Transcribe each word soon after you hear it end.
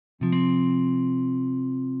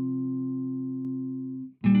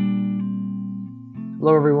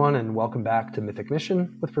Hello, everyone, and welcome back to Mythic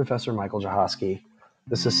Mission with Professor Michael Jahoski.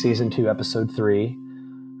 This is Season 2, Episode 3.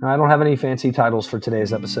 Now, I don't have any fancy titles for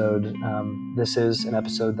today's episode. This is an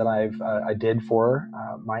episode that I did for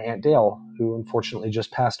my Aunt Dale, who unfortunately just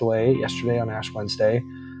passed away yesterday on Ash Wednesday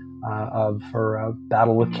of her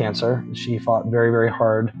battle with cancer. She fought very, very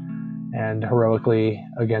hard and heroically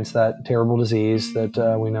against that terrible disease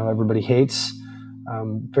that we know everybody hates.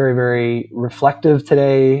 Very, very reflective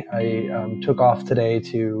today. I took off today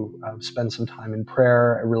to spend some time in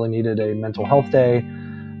prayer. I really needed a mental health day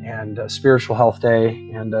and a spiritual health day,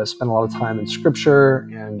 and spent a lot of time in scripture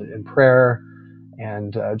and in prayer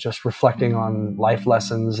and just reflecting on life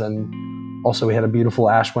lessons. And also we had a beautiful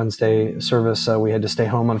Ash Wednesday service. We had to stay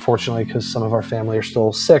home, unfortunately, because some of our family are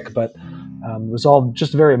still sick, but it was all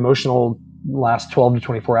just very emotional last 12 to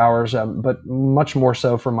 24 hours, but much more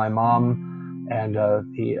so for my mom and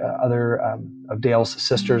the other of Dale's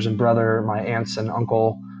sisters and brother, my aunts and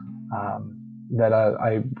uncle, that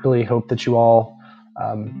I really hope that you all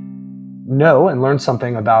know and learn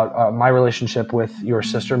something about my relationship with your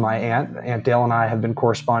sister, my aunt. Aunt Dale and I have been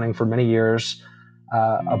corresponding for many years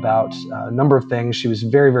about a number of things. She was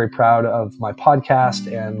very, very proud of my podcast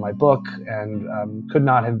and my book, and could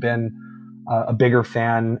not have been a bigger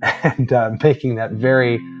fan, and making that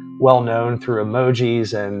very well known through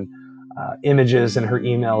emojis and images in her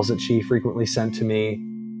emails that she frequently sent to me.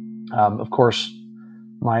 Of course,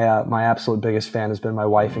 my absolute biggest fan has been my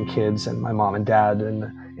wife and kids and my mom and dad and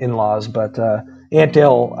in-laws, but Aunt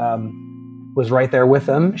Dale was right there with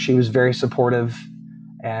them. She was very supportive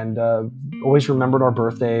and always remembered our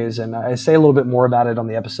birthdays, and I say a little bit more about it on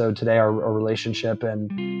the episode today, our relationship,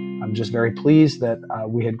 and I'm just very pleased that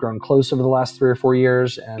we had grown close over the last 3 or 4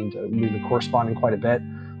 years, and we've been corresponding quite a bit.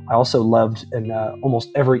 I also loved in almost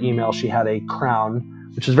every email she had a crown,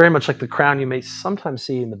 which is very much like the crown you may sometimes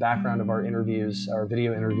see in the background of our interviews, our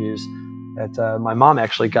video interviews, that my mom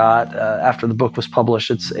actually got after the book was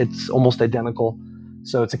published. It's almost identical.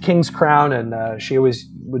 So it's a king's crown, and she always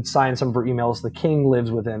would sign some of her emails, "The king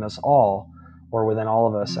lives within us all," or within all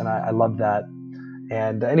of us, and I love that.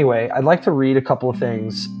 And anyway, I'd like to read a couple of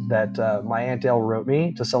things that my Aunt Dale wrote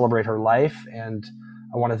me to celebrate her life, and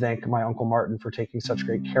I want to thank my Uncle Martin for taking such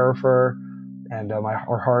great care of her, and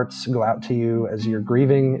our hearts go out to you as you're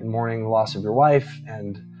grieving and mourning the loss of your wife,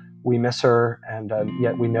 and we miss her, and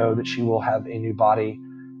yet we know that she will have a new body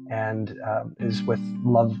and is with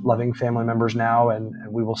loving family members now, and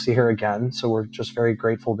we will see her again. So we're just very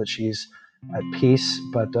grateful that she's at peace,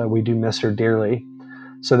 but we do miss her dearly.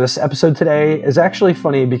 So this episode today is actually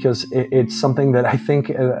funny because it's something that I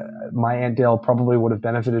think my Aunt Dale probably would have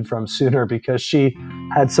benefited from sooner, because she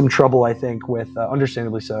had some trouble, I think, with,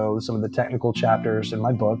 understandably so, some of the technical chapters in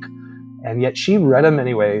my book. And yet she read them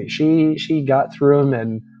anyway. She got through them,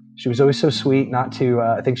 and she was always so sweet not to,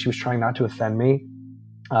 I think she was trying not to offend me,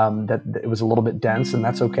 that it was a little bit dense, and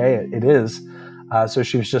that's okay. It is. So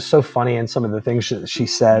she was just so funny in some of the things she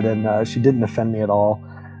said, and she didn't offend me at all.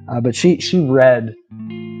 But she read,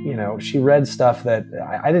 she read stuff that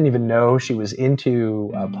I didn't even know she was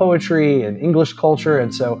into, poetry and English culture.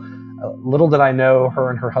 And so little did I know her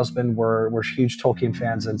and her husband were huge Tolkien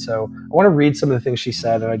fans. And so I want to read some of the things she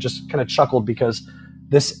said. And I just kind of chuckled because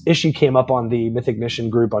this issue came up on the Mythic Mission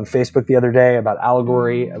group on Facebook the other day about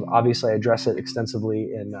allegory. Obviously, I address it extensively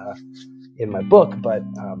in my book, but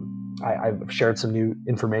I've shared some new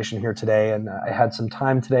information here today. And I had some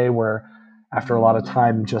time today where, after a lot of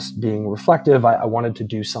time just being reflective, I wanted to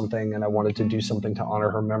do something, and I wanted to do something to honor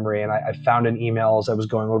her memory. And I found an email as I was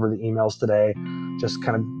going over the emails today, just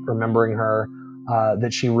kind of remembering her,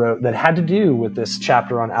 that she wrote that had to do with this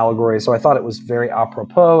chapter on allegory. So I thought it was very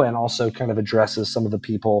apropos, and also kind of addresses some of the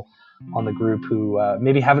people on the group who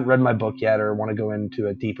maybe haven't read my book yet or want to go into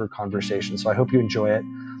a deeper conversation. So I hope you enjoy it.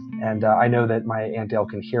 And I know that my Aunt Dale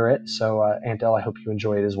can hear it. So Aunt Dale, I hope you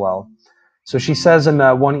enjoy it as well. So she says in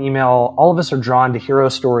one email, "All of us are drawn to hero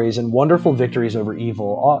stories and wonderful victories over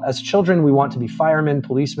evil. As children, we want to be firemen,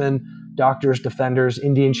 policemen, doctors, defenders,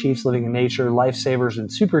 Indian chiefs living in nature, lifesavers, and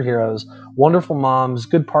superheroes, wonderful moms,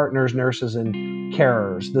 good partners, nurses, and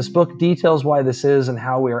carers. This book details why this is and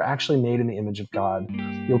how we are actually made in the image of God.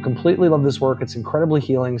 You'll completely love this work. It's incredibly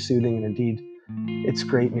healing, soothing, and indeed, it's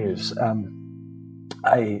great news."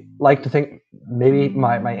 I like to think maybe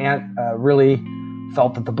my aunt really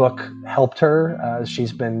felt that the book helped her.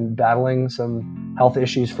 She's been battling some health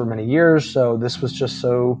issues for many years, so this was just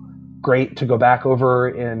so great to go back over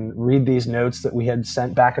and read these notes that we had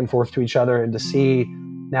sent back and forth to each other, and to see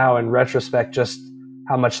now in retrospect just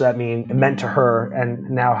how much that meant to her, and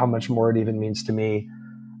now how much more it even means to me.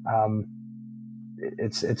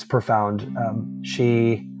 It's profound.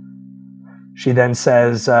 She She then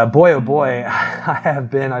says, boy, oh boy, I've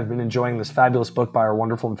been enjoying this fabulous book by our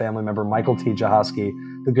wonderful family member, Michael T. Jahosky,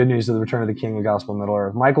 The Good News of the Return of the King, the Gospel of Middle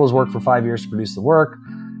Earth. Michael has worked for 5 years to produce the work.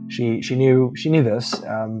 She knew this.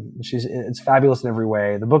 It's fabulous in every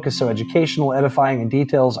way. The book is so educational, edifying, and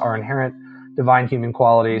details our inherent divine human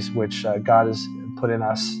qualities, which God has put in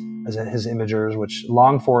us as his imagers, which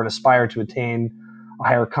long for and aspire to attain a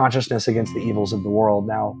higher consciousness against the evils of the world.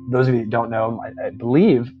 Now, those of you who don't know, I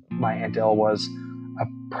believe my Aunt Dale was a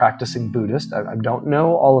practicing Buddhist. I don't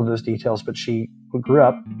know all of those details, but she grew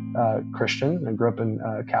up Christian and grew up in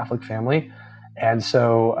a Catholic family. And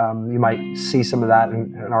so you might see some of that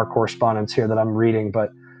in our correspondence here that I'm reading.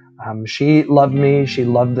 But she loved me. She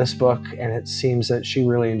loved this book. And it seems that she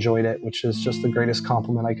really enjoyed it, which is just the greatest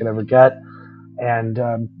compliment I could ever get. And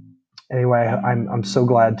anyway, I'm so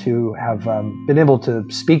glad to have been able to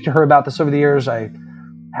speak to her about this over the years. I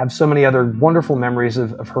have so many other wonderful memories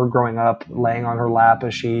of her growing up, laying on her lap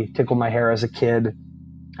as she tickled my hair as a kid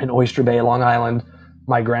in Oyster Bay, Long Island.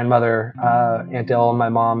 My grandmother, Aunt Dale, and my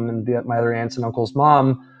mom, and my other aunts and uncles'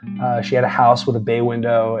 mom, she had a house with a bay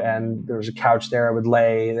window, and there was a couch there. I would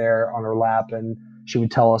lay there on her lap, and she would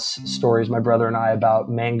tell us stories, my brother and I, about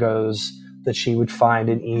mangoes that she would find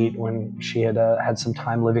and eat when she had had some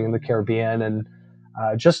time living in the Caribbean. And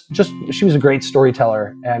just she was a great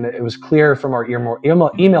storyteller. And it was clear from our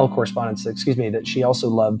email correspondence, that she also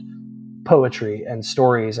loved poetry and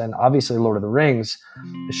stories, and obviously Lord of the Rings.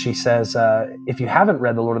 She says, if you haven't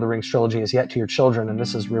read the Lord of the Rings trilogy as yet, to your children, and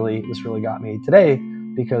this really got me today,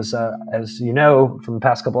 because as you know from the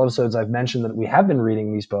past couple episodes, I've mentioned that we have been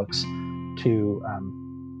reading these books to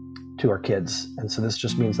our kids, and so this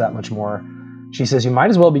just means that much more. She says, you might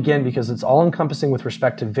as well begin because it's all encompassing with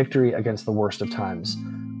respect to victory against the worst of times.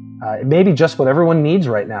 It may be just what everyone needs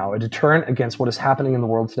right now, a deterrent against what is happening in the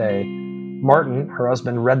world today. Martin, her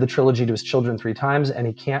husband, read the trilogy to his children 3 times, and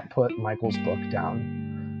he can't put Michael's book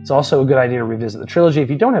down. It's also a good idea to revisit the trilogy if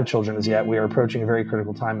you don't have children as yet. We are approaching a very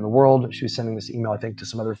critical time in the world. She was sending this email, I think, to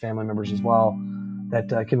some other family members as well,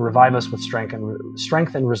 that can revive us with strength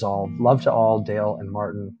and resolve. Love to all, Dale and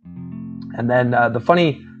Martin. And then the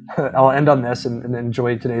funny, I'll end on this and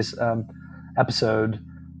enjoy today's episode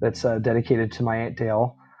that's dedicated to my Aunt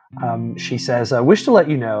Dale. She says, I wish to let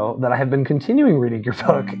you know that I have been continuing reading your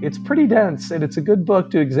book. It's pretty dense, and it's a good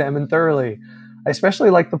book to examine thoroughly. I especially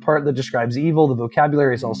like the part that describes evil. The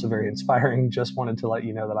vocabulary is also very inspiring. Just wanted to let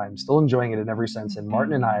you know that I'm still enjoying it in every sense, and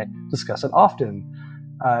Martin and I discuss it often.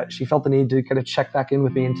 She felt the need to kind of check back in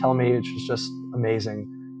with me and tell me, which was just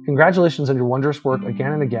amazing. Congratulations on your wondrous work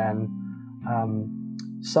again and again.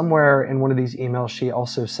 Somewhere in one of these emails, she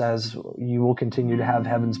also says, you will continue to have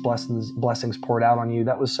heaven's blessings poured out on you.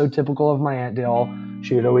 That was so typical of my Aunt Dale.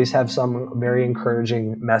 She would always have some very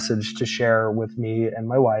encouraging message to share with me and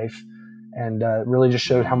my wife, and really just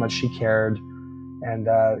showed how much she cared. And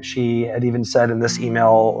she had even said in this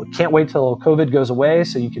email, can't wait till COVID goes away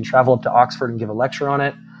so you can travel up to Oxford and give a lecture on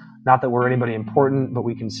it. Not that we're anybody important, but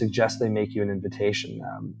we can suggest they make you an invitation.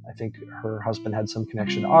 I think her husband had some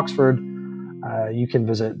connection to Oxford. You can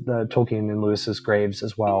visit the Tolkien and Lewis's graves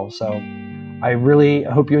as well. So I really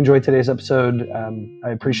hope you enjoyed today's episode.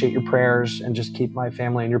 I appreciate your prayers, and just keep my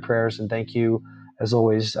family in your prayers. And thank you, as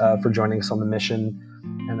always, for joining us on the mission.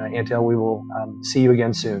 And Aunt Dale, we will see you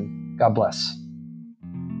again soon. God bless.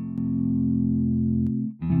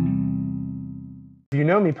 If you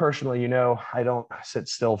know me personally, you know I don't sit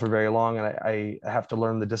still for very long, and I have to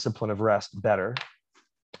learn the discipline of rest better.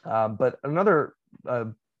 But another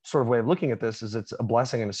sort of way of looking at this is it's a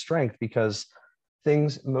blessing and a strength, because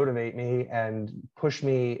things motivate me and push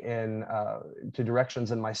me in to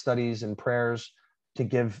directions in my studies and prayers to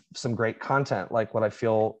give some great content, like what I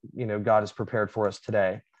feel God has prepared for us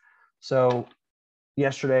today. So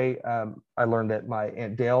yesterday, I learned that my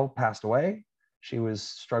Aunt Dale passed away. She was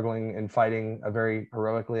struggling and fighting a very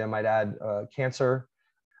heroically, I might add, cancer.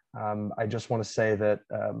 I just want to say that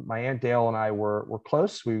my Aunt Dale and I were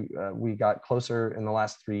close. We got closer in the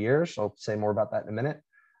last 3 years. I'll say more about that in a minute.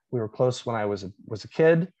 We were close when I was a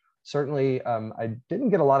kid. Certainly, I didn't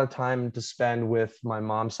get a lot of time to spend with my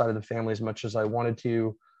mom's side of the family as much as I wanted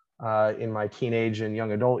to in my teenage and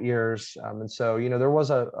young adult years. And so, there was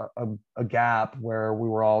a gap where we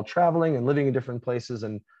were all traveling and living in different places,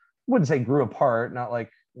 and I wouldn't say grew apart, not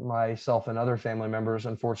like myself and other family members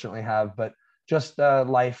unfortunately have, but just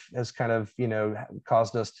life has kind of,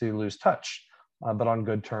 caused us to lose touch, but on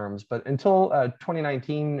good terms. But until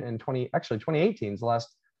 2019 and 2018, the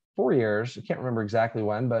last 4 years, I can't remember exactly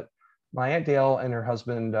when, but my Aunt Dale and her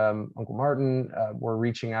husband, Uncle Martin, were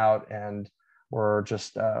reaching out and were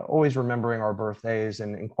just always remembering our birthdays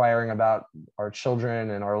and inquiring about our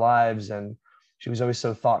children and our lives. And she was always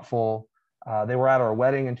so thoughtful. They were at our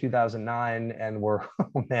wedding in 2009 and were,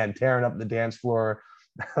 oh man, tearing up the dance floor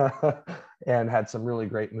and had some really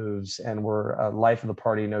great moves and were life of the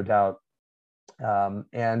party, no doubt.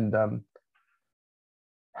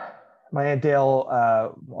 My Aunt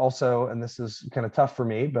Dale also, and this is kind of tough for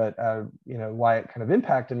me, but why it kind of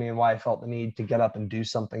impacted me and why I felt the need to get up and do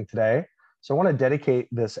something today. So I want to dedicate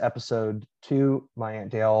this episode to my Aunt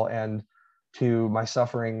Dale and to my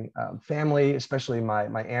suffering family, especially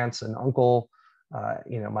my aunts and uncle,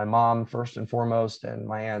 my mom first and foremost, and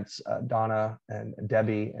my aunts Donna and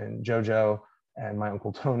Debbie and Jojo, and my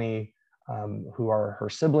uncle Tony, who are her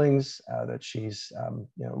siblings that she's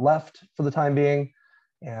left for the time being.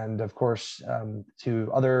 And of course,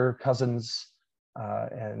 to other cousins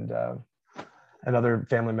and other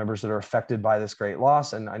family members that are affected by this great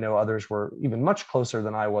loss. And I know others were even much closer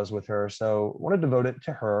than I was with her. So I want to devote it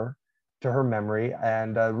to her memory.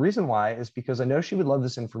 And the reason why is because I know she would love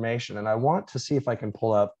this information. And I want to see if I can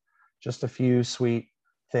pull up just a few sweet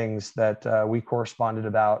things that we corresponded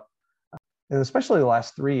about. And especially the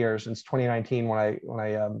last 3 years since 2019, when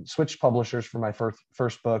I switched publishers for my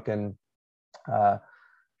first book and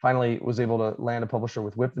finally was able to land a publisher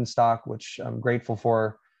with Wipfenstock, which I'm grateful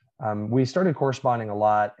for. We started corresponding a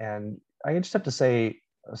lot. And I just have to say,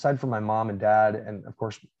 aside from my mom and dad, and of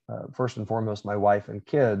course, first and foremost, my wife and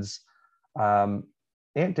kids, Aunt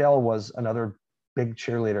Dale was another big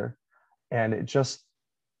cheerleader. And it just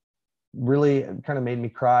really kind of made me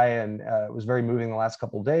cry. And it was very moving the last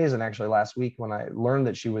couple of days. And actually last week when I learned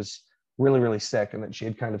that she was really, really sick and that she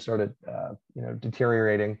had kind of started,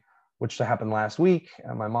 deteriorating, which happened last week.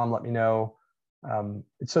 My mom let me know.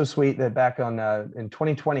 It's so sweet that back in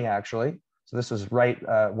 2020, actually, so this was right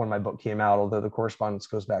when my book came out, although the correspondence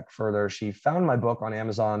goes back further, she found my book on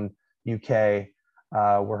Amazon UK,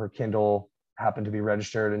 where her Kindle happened to be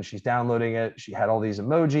registered, and she's downloading it. She had all these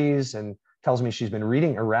emojis and tells me she's been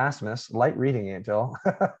reading Erasmus, light reading, Aunt Dale.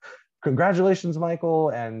 Congratulations, Michael,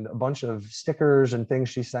 and a bunch of stickers and things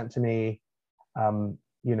she sent to me.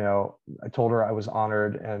 I told her I was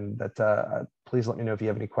honored and that please let me know if you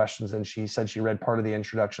have any questions. And she said she read part of the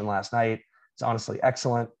introduction last night. It's honestly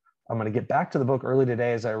excellent. I'm going to get back to the book early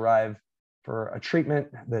today as I arrive for a treatment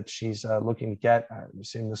that she's looking to get. I'm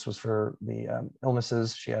assuming this was for the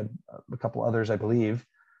illnesses. She had a couple others, I believe.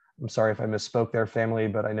 I'm sorry if I misspoke there, family,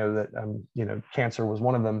 but I know that, cancer was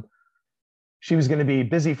one of them. She was going to be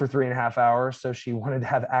busy for 3.5 hours, so she wanted to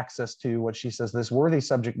have access to what she says, this worthy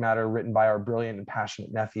subject matter written by our brilliant and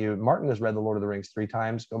passionate nephew. Martin has read The Lord of the Rings 3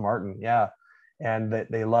 times. Go Martin, yeah. And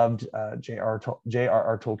they loved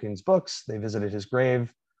J.R.R. Tolkien's books. They visited his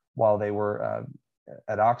grave while they were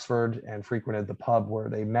at Oxford and frequented the pub where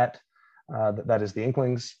they met. That is the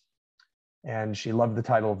Inklings. And she loved the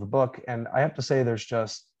title of the book. And I have to say, there's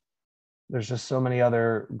just so many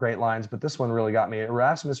other great lines, but this one really got me.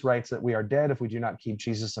 Erasmus writes that we are dead if we do not keep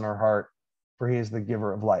Jesus in our heart, for he is the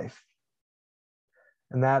giver of life.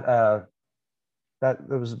 And that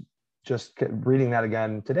was just reading that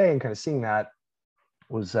again today and kind of seeing that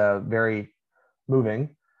was very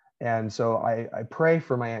moving. And so I pray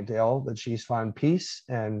for my Aunt Dale that she's found peace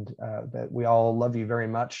and that we all love you very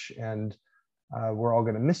much. And we're all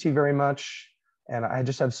going to miss you very much. And I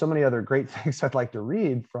just have so many other great things I'd like to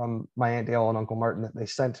read from my Aunt Dale and Uncle Martin that they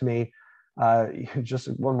sent to me. Just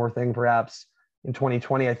one more thing, perhaps. In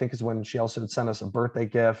 2020, I think is when she also sent us a birthday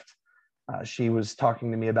gift. She was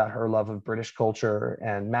talking to me about her love of British culture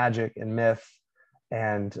and magic and myth,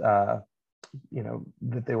 and that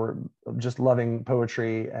they were just loving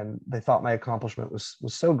poetry, and they thought my accomplishment was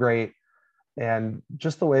so great. And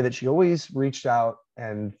just the way that she always reached out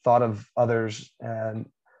and thought of others. And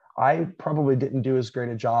I probably didn't do as great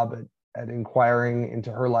a job at inquiring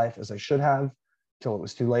into her life as I should have till it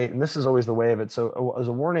was too late. And this is always the way of it. So as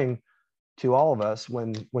a warning to all of us,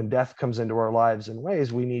 when death comes into our lives in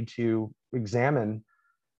ways, we need to examine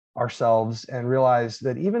ourselves and realize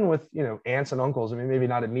that even with, aunts and uncles, I mean, maybe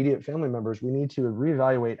not immediate family members, we need to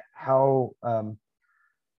reevaluate how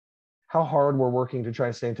hard we're working to try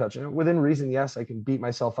to stay in touch. And within reason, yes, I can beat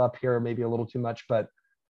myself up here, maybe a little too much, but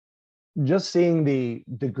just seeing the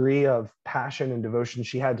degree of passion and devotion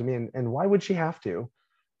she had to me, and why would she have to?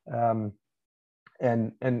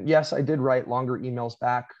 And yes, I did write longer emails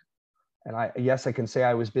back, and I can say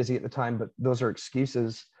I was busy at the time, but those are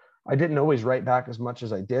excuses. I didn't always write back as much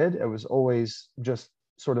as I did. It was always just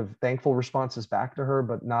sort of thankful responses back to her,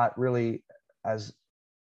 but not really as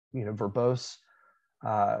verbose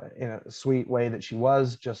in a sweet way that she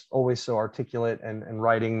was, just always so articulate and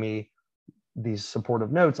writing me these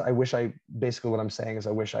supportive notes, I wish basically what I'm saying is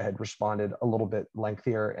I wish I had responded a little bit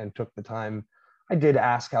lengthier and took the time. I did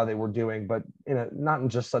ask how they were doing, but not in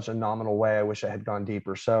just such a nominal way. I wish I had gone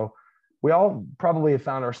deeper. So we all probably have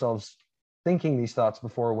found ourselves thinking these thoughts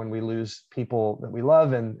before when we lose people that we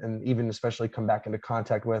love and even especially come back into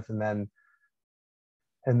contact with, and then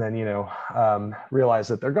realize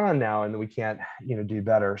that they're gone now and that we can't do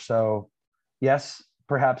better. So yes,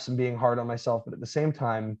 perhaps I'm being hard on myself, but at the same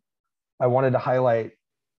time, I wanted to highlight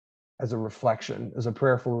as a reflection, as a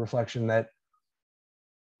prayerful reflection, that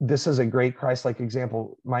this is a great Christ-like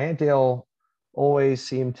example. My Aunt Dale always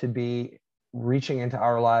seemed to be reaching into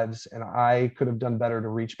our lives, and I could have done better to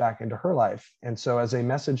reach back into her life. And so as a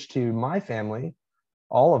message to my family,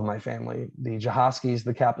 all of my family, the Jahaskis,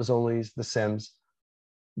 the Capizzolis, the Sims,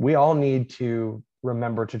 we all need to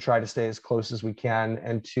remember to try to stay as close as we can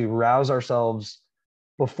and to rouse ourselves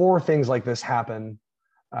before things like this happen,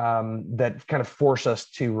 that kind of force us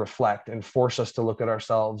to reflect and force us to look at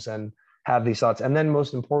ourselves and have these thoughts. And then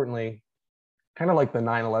most importantly, kind of like the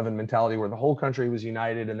 9/11 mentality where the whole country was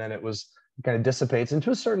united and then it was kind of dissipates. And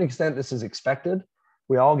to a certain extent, this is expected.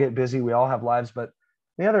 We all get busy, we all have lives, but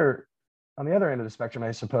on the other end of the spectrum,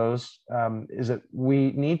 I suppose, is that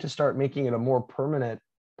we need to start making it a more permanent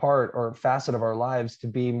part or facet of our lives to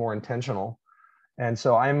be more intentional. And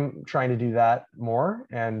so I'm trying to do that more.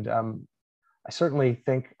 And I certainly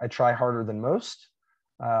think I try harder than most.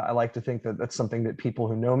 I like to think that that's something that people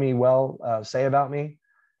who know me well say about me,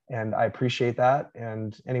 and I appreciate that.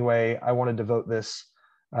 And anyway, I want to devote this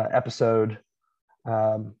episode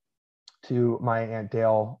to my Aunt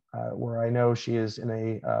Dale, where I know she is in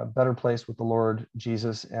a better place with the Lord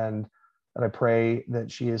Jesus, and that I pray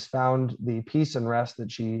that she has found the peace and rest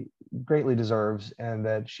that she greatly deserves, and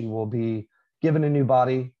that she will be given a new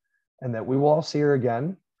body, and that we will all see her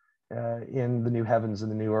again in the new heavens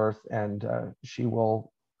and the new earth, and she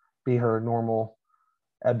will be her normal,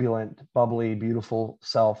 ebullient, bubbly, beautiful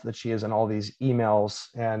self that she is in all these emails,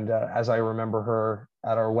 and as I remember her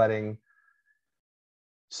at our wedding.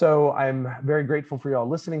 So I'm very grateful for you all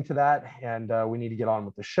listening to that, and we need to get on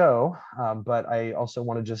with the show. But I also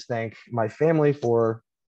want to just thank my family for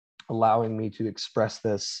allowing me to express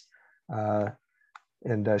this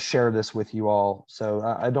and share this with you all. So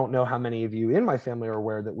I don't know how many of you in my family are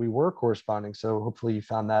aware that we were corresponding. So hopefully you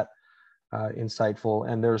found that insightful.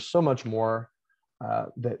 And there's so much more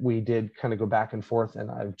that we did kind of go back and forth. And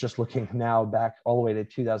I'm just looking now back all the way to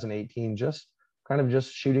 2018, just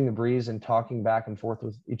shooting the breeze and talking back and forth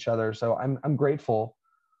with each other. So I'm grateful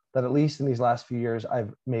that at least in these last few years,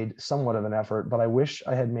 I've made somewhat of an effort, but I wish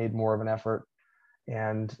I had made more of an effort.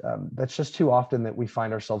 And that's just too often that we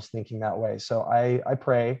find ourselves thinking that way. So I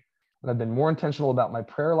pray that I've been more intentional about my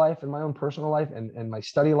prayer life and my own personal life and my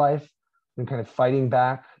study life, and kind of fighting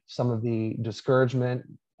back some of the discouragement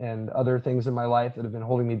and other things in my life that have been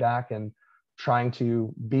holding me back, and trying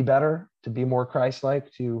to be better, to be more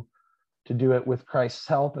Christ-like, to do it with Christ's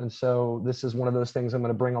help. And so this is one of those things I'm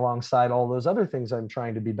going to bring alongside all those other things I'm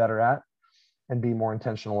trying to be better at and be more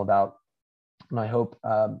intentional about. And I hope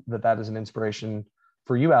that is an inspiration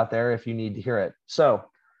for you out there if you need to hear it. So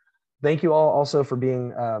thank you all also for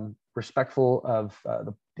being respectful of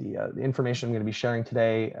the information I'm going to be sharing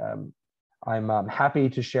today. I'm happy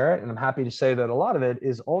to share it, and I'm happy to say that a lot of it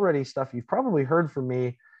is already stuff you've probably heard from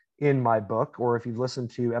me in my book, or if you've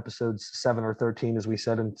listened to episodes 7 or 13, as we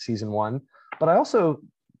said in season 1. But I also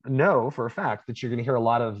know for a fact that you're going to hear a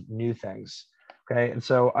lot of new things. Okay. And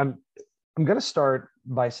so I'm going to start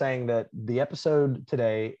by saying that the episode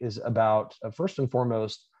today is about, first and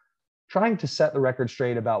foremost, trying to set the record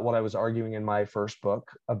straight about what I was arguing in my first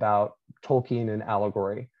book about Tolkien and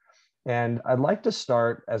allegory. And I'd like to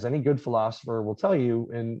start, as any good philosopher will tell you,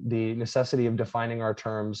 in the necessity of defining our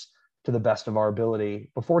terms to the best of our ability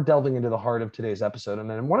before delving into the heart of today's episode. And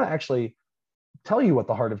then I want to actually tell you what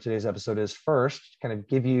the heart of today's episode is first, kind of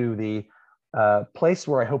give you the place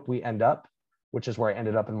where I hope we end up, which is where I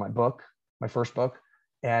ended up in my book, my first book,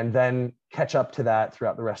 and then catch up to that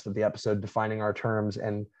throughout the rest of the episode, defining our terms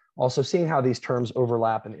and also seeing how these terms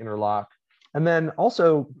overlap and interlock. And then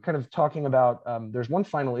also kind of talking about, there's one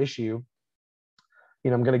final issue.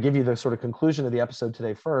 I'm going to give you the sort of conclusion of the episode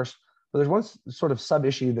today first, but there's one sort of sub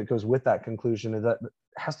issue that goes with that conclusion, and that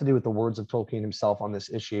has to do with the words of Tolkien himself on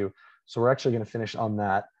this issue. So we're actually going to finish on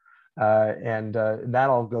that. And that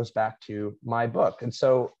all goes back to my book. And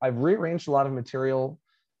so I've rearranged a lot of material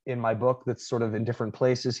in my book that's sort of in different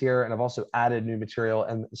places here. And I've also added new material,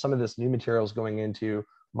 and some of this new material is going into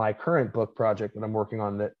my current book project that I'm working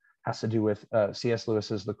on that has to do with C.S.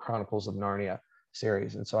 Lewis's The Chronicles of Narnia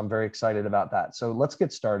series. And so I'm very excited about that. So let's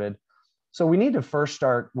get started. So we need to first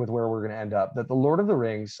start with where we're going to end up. That the Lord of the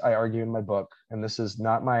Rings, I argue in my book, and this is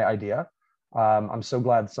not my idea. I'm so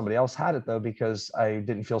glad somebody else had it though, because I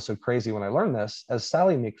didn't feel so crazy when I learned this. As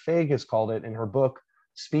Sally McFague has called it in her book,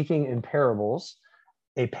 Speaking in Parables,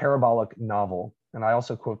 a parabolic novel. And I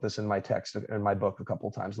also quote this in my text in my book a couple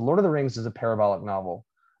of times. The Lord of the Rings is a parabolic novel.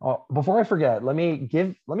 Before I forget, let me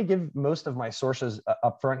give most of my sources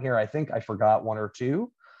up front here. I think I forgot one or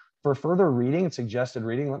two. For further reading and suggested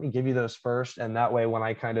reading, let me give you those first. And that way, when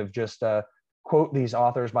I kind of just quote these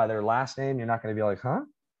authors by their last name, you're not going to be like, huh?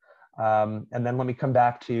 And then let me come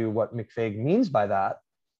back to what McFague means by that.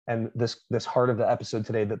 And this heart of the episode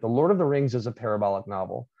today, that the Lord of the Rings is a parabolic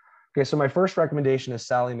novel. Okay, so my first recommendation is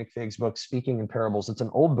Sally McFague's book, Speaking in Parables. It's an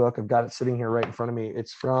old book. I've got it sitting here right in front of me.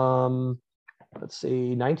 It's from, let's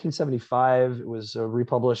see, 1975. It was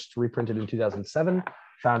reprinted in 2007,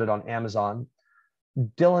 found it on Amazon.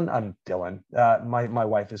 Dylan, my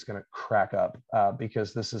wife is going to crack up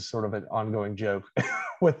because this is sort of an ongoing joke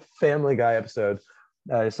with Family Guy episode.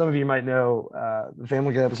 Some of you might know the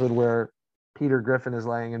Family Guy episode where Peter Griffin is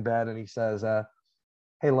laying in bed and he says,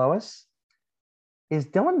 hey, Lois, is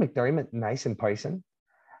Dylan McDermott nice in person?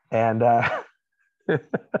 And I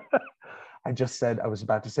just said, I was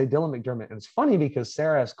about to say Dylan McDermott. And it's funny because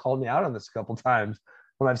Sarah has called me out on this a couple of times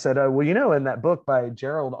when I've said, well, you know, in that book by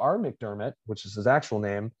Gerald R. McDermott, which is his actual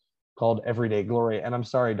name, called Everyday Glory. And I'm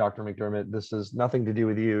sorry, Dr. McDermott, this is nothing to do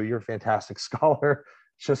with you. You're a fantastic scholar.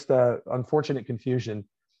 It's just unfortunate confusion.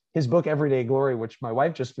 His book, Everyday Glory, which my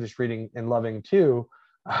wife just finished reading and loving too,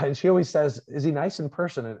 and she always says, is he nice in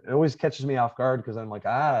person? And it always catches me off guard because I'm like,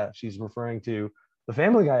 she's referring to the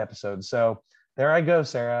Family Guy episode. So there I go,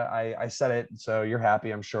 Sarah. I said it. So you're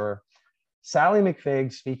happy, I'm sure. Sally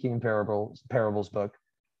McFague, Speaking in Parables book.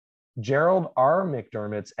 Gerald R.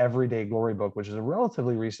 McDermott's Everyday Glory book, which is a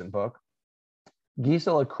relatively recent book.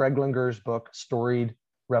 Gisela Kreglinger book, Storied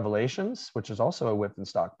Revelations, which is also a Whip and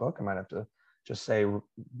Stock book. I might have to just say,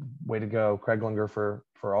 way to go, Kreglinger, for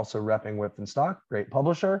also repping Whip and Stock, great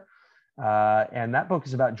publisher. And that book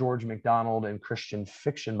is about George MacDonald and Christian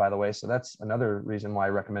fiction, by the way. So that's another reason why I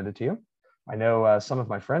recommend it to you. I know some of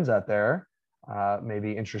my friends out there may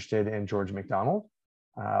be interested in George MacDonald.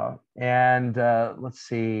 Let's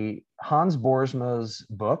see, Hans Boersma's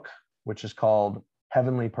book, which is called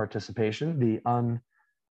Heavenly Participation,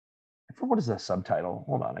 what is the subtitle?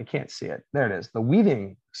 Hold on, I can't see it. There it is. The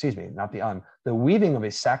Weaving of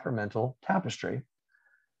a Sacramental Tapestry.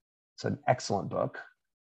 It's an excellent book.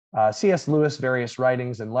 C.S. Lewis, Various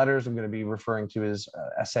Writings and Letters. I'm going to be referring to his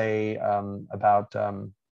essay about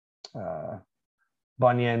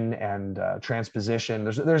Bunyan and transposition.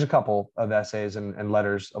 There's a couple of essays and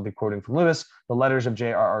letters I'll be quoting from Lewis. The Letters of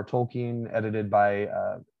J.R.R. Tolkien, edited by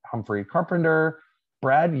Humphrey Carpenter.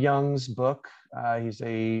 Brad Young's book. He's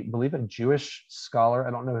I believe a Jewish scholar. I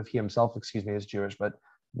don't know if he himself, is Jewish, but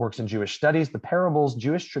works in Jewish studies. The Parables,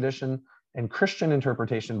 Jewish Tradition and Christian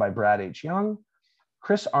Interpretation by Brad H. Young.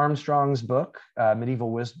 Chris Armstrong's book, Medieval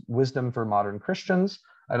Wisdom for Modern Christians.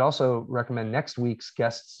 I'd also recommend next week's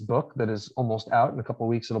guest's book that is almost out. In a couple of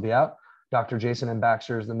weeks, it'll be out. Dr. Jason M.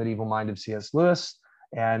 Baxter's The Medieval Mind of C.S. Lewis,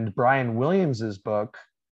 and Brian Williams's book,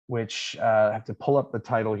 which I have to pull up the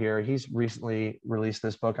title here. He's recently released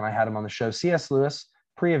this book, and I had him on the show. C.S. Lewis,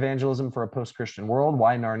 Pre-Evangelism for a Post-Christian World,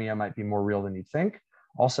 Why Narnia Might Be More Real Than You Think.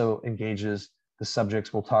 Also engages the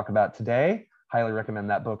subjects we'll talk about today. Highly recommend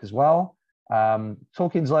that book as well.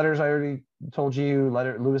 Tolkien's letters, I already told you,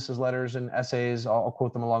 Lewis's letters and essays, I'll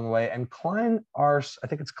quote them along the way. And Klein R.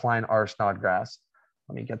 Snodgrass.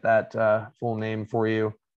 Let me get that full name for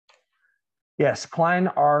you. Yes, Klein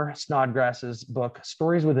R. Snodgrass's book,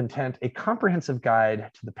 Stories with Intent, A Comprehensive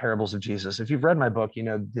Guide to the Parables of Jesus. If you've read my book, you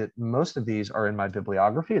know that most of these are in my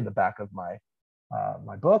bibliography at the back of my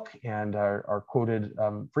book and are quoted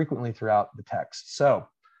frequently throughout the text. So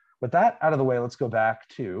with that out of the way, let's go back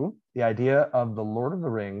to the idea of the Lord of the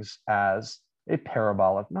Rings as a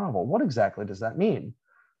parabolic novel. What exactly does that mean?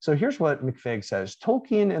 So here's what McFague says.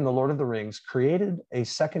 Tolkien in The Lord of the Rings created a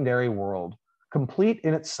secondary world, complete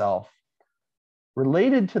in itself,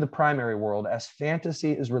 related to the primary world as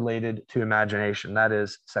fantasy is related to imagination, that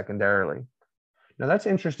is, secondarily. Now, that's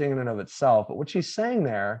interesting in and of itself, but what she's saying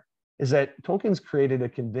there is that Tolkien's created a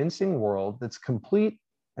convincing world that's complete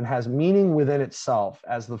and has meaning within itself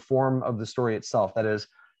as the form of the story itself. That is,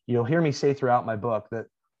 you'll hear me say throughout my book that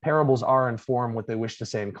parables are in form what they wish to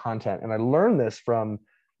say in content. And I learned this from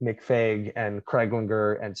McFague and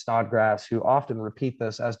Kreglinger and Snodgrass, who often repeat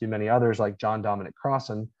this, as do many others like John Dominic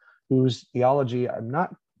Crossan, whose theology I'm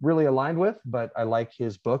not really aligned with, but I like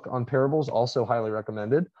his book on parables, also highly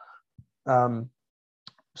recommended.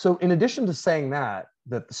 So in addition to saying that,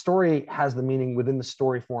 that the story has the meaning within the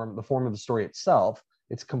story form, the form of the story itself.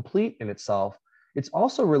 It's complete in itself. It's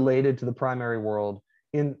also related to the primary world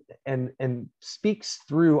and speaks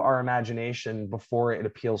through our imagination before it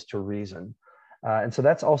appeals to reason. And so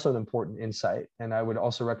that's also an important insight. And I would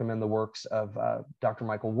also recommend the works of Dr.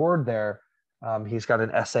 Michael Ward there. He's got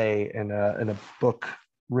an essay in a book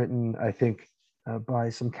written, I think, by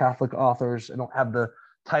some Catholic authors. I don't have the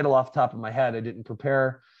title off the top of my head. I didn't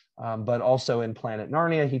prepare. But also in Planet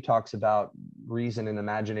Narnia, he talks about reason and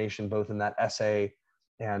imagination, both in that essay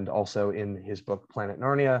and also in his book, Planet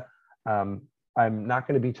Narnia. I'm not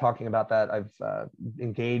going to be talking about that. I've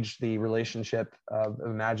engaged the relationship of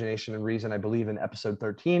imagination and reason, I believe, in episode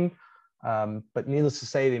 13. But needless to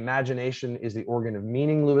say, the imagination is the organ of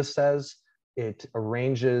meaning, Lewis says. It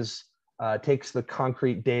arranges, takes the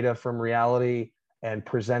concrete data from reality and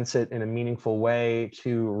presents it in a meaningful way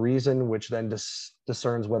to reason, which then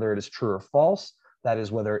discerns whether it is true or false. That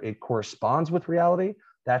is, whether it corresponds with reality.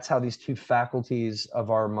 That's how these two faculties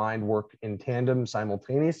of our mind work in tandem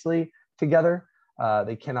simultaneously together.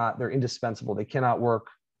 They're indispensable. They cannot work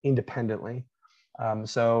independently.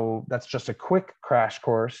 So that's just a quick crash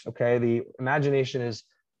course, okay? The imagination is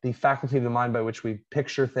the faculty of the mind by which we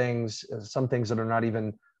picture things, some things that are not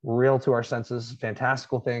even real to our senses,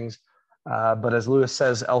 fantastical things. But as Lewis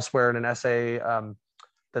says elsewhere in an essay,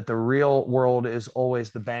 that the real world is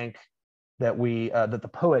always the bank that that the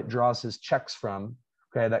poet draws his checks from.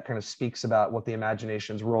 Okay, that kind of speaks about what the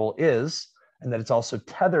imagination's role is, and that it's also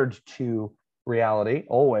tethered to reality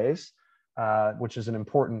always, which is an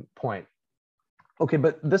important point. Okay,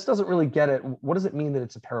 but this doesn't really get at what does it mean that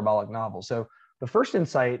it's a parabolic novel. So the first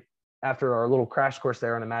insight, after our little crash course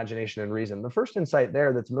there on imagination and reason, the first insight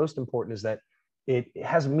there that's most important is that it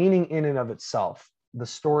has meaning in and of itself. The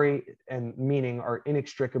story and meaning are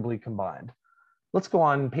inextricably combined. Let's go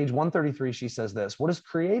on page 133. She says this: what is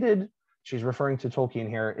created, she's referring to Tolkien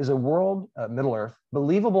here, is a world, Middle Earth,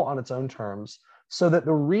 believable on its own terms, so that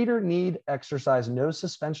the reader need exercise no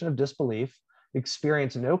suspension of disbelief,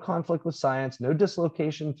 experience no conflict with science, no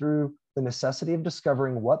dislocation through the necessity of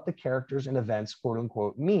discovering what the characters and events, quote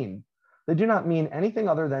unquote, mean. They do not mean anything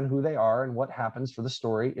other than who they are, and what happens for the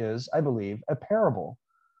story is, I believe, a parable.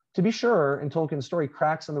 To be sure, in Tolkien's story,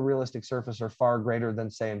 cracks on the realistic surface are far greater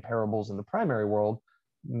than, say, in parables in the primary world.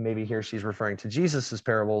 Maybe here she's referring to Jesus's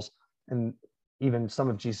parables, and even some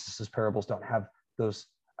of Jesus's parables don't have those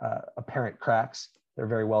apparent cracks. They're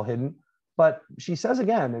very well hidden. But she says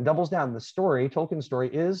again and doubles down, the story, Tolkien's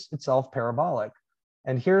story, is itself parabolic.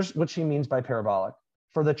 And here's what she means by parabolic.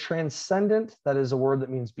 For the transcendent, that is a word that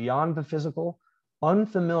means beyond the physical,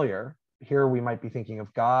 unfamiliar, here we might be thinking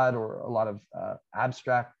of God or a lot of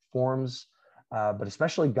abstract forms, but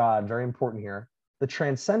especially God, very important here. The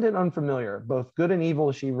transcendent unfamiliar, both good and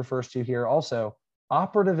evil, she refers to here also,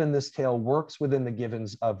 operative in this tale, works within the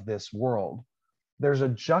givens of this world. There's a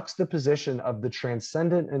juxtaposition of the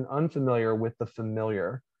transcendent and unfamiliar with the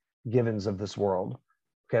familiar givens of this world.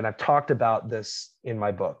 Okay, and I've talked about this in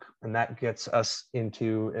my book, and that gets us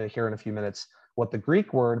into, here in a few minutes, what the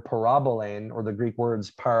Greek word parabolein, or the Greek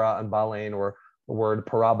words para and balein, or the word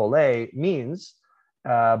parabole means,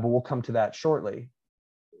 but we'll come to that shortly.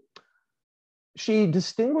 She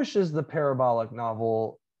distinguishes the parabolic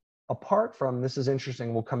novel apart from, this is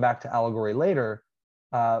interesting, we'll come back to allegory later,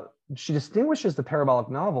 she distinguishes the parabolic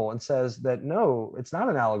novel and says that no, it's not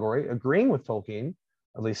an allegory, agreeing with Tolkien,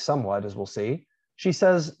 at least somewhat, as we'll see. She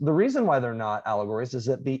says the reason why they're not allegories is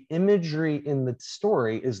that the imagery in the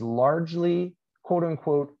story is largely, quote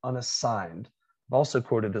unquote, unassigned. I've also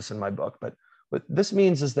quoted this in my book, but what this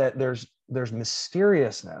means is that there's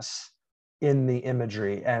mysteriousness in the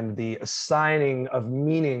imagery and the assigning of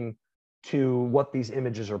meaning to what these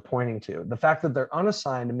images are pointing to. The fact that they're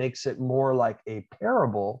unassigned makes it more like a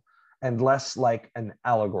parable and less like an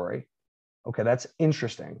allegory. Okay, that's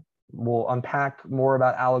interesting. We'll unpack more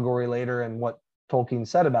about allegory later and what Tolkien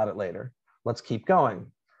said about it later. Let's keep going.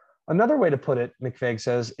 Another way to put it, McFague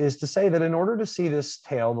says, is to say that in order to see this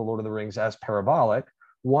tale, The Lord of the Rings, as parabolic,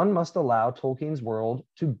 one must allow Tolkien's world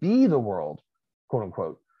to be the world, quote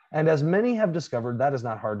unquote. And as many have discovered, that is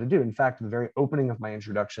not hard to do. In fact, the very opening of my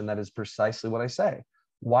introduction, that is precisely what I say.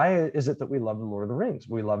 Why is it that we love The Lord of the Rings?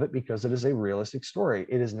 We love it because it is a realistic story.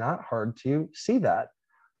 It is not hard to see that.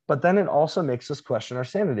 But then it also makes us question our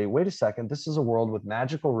sanity. Wait a second, this is a world with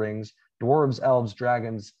magical rings, dwarves, elves,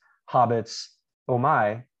 dragons, hobbits. Oh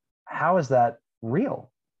my, how is that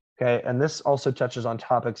real? Okay, and this also touches on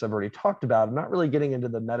topics I've already talked about. I'm not really getting into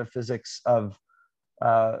the metaphysics of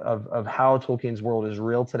how Tolkien's world is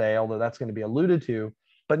real today, although that's going to be alluded to.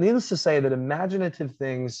 But needless to say that imaginative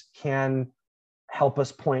things can help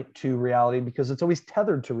us point to reality because it's always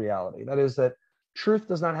tethered to reality. That is, that truth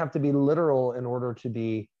does not have to be literal in order to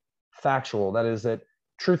be factual. That is, that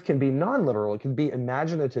truth can be non-literal. It can be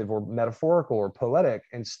imaginative or metaphorical or poetic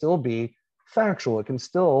and still be factual. It can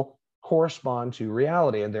still correspond to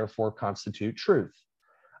reality and therefore constitute truth.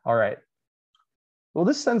 All right. Well,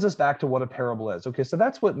 this sends us back to what a parable is. Okay, so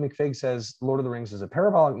that's what McFig says Lord of the Rings is a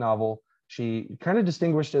parabolic novel. She kind of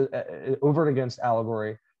distinguished it over and against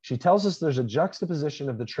allegory. She tells us there's a juxtaposition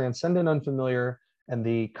of the transcendent unfamiliar and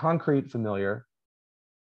the concrete familiar.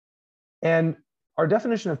 And our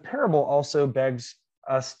definition of parable also begs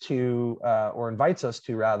us to, or invites us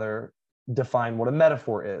to rather, define what a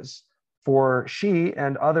metaphor is. For she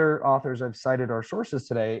and other authors I've cited our sources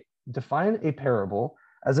today define a parable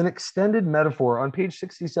as an extended metaphor. On page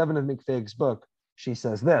 67 of McFig's book, she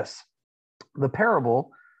says this: a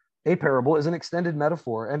parable is an extended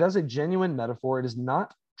metaphor, and as a genuine metaphor, it is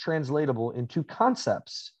not translatable into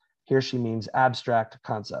concepts. Here she means abstract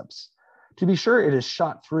concepts. To be sure, it is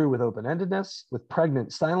shot through with open-endedness, with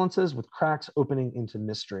pregnant silences, with cracks opening into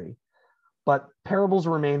mystery. But parables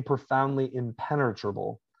remain profoundly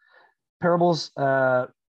impenetrable. Parables,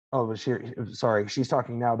 she's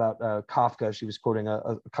talking now about Kafka. She was quoting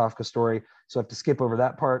a Kafka story, so I have to skip over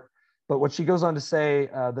that part. But what she goes on to say,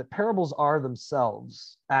 that parables are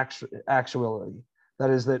themselves actuality.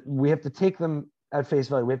 That is, that we have to take them at face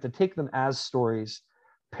value. We have to take them as stories.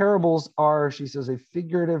 Parables are, she says, a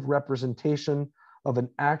figurative representation of an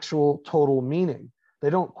actual total meaning. They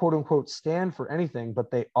don't, quote unquote, stand for anything,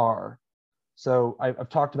 but they are. So I've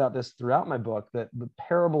talked about this throughout my book, that the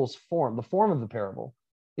parable's form, the form of the parable,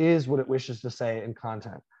 is what it wishes to say in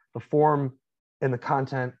content. The form and the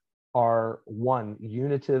content are one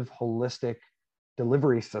unitive, holistic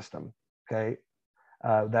delivery system. Okay,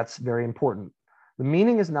 that's very important. The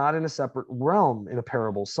meaning is not in a separate realm in a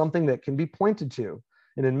parable, something that can be pointed to.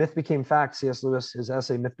 And in Myth Became Fact, C.S. Lewis, his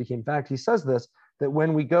essay Myth Became Fact, he says this, that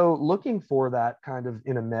when we go looking for that kind of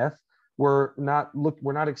in a myth, we're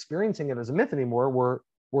not experiencing it as a myth anymore.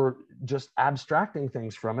 We're just abstracting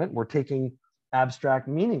things from it. We're taking abstract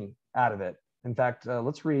meaning out of it. In fact,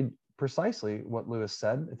 let's read precisely what Lewis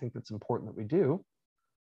said. I think that's important that we do.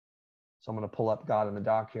 So I'm going to pull up God in the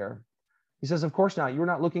Dock here. He says, of course not. You're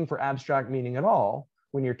not looking for abstract meaning at all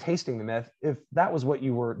when you're tasting the myth. If that was what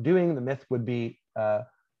you were doing, the myth would be,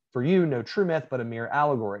 for you, no true myth, but a mere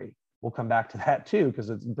allegory. We'll come back to that too, because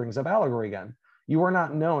it brings up allegory again. You were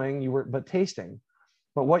not knowing, but tasting.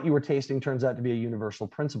 But what you were tasting turns out to be a universal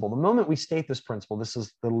principle. The moment we state this principle, this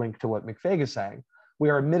is the link to what McFig is saying, we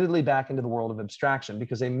are admittedly back into the world of abstraction,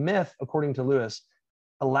 because a myth, according to Lewis,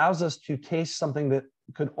 allows us to taste something that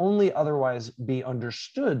could only otherwise be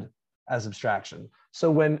understood as abstraction.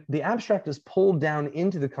 So when the abstract is pulled down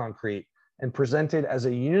into the concrete and presented as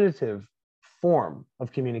a unitive form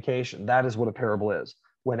of communication, that is what a parable is.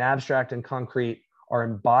 When abstract and concrete are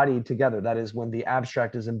embodied together, that is, when the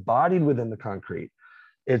abstract is embodied within the concrete,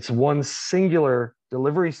 it's one singular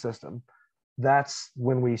delivery system. That's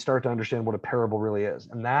when we start to understand what a parable really is.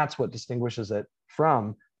 And that's what distinguishes it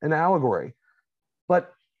from an allegory.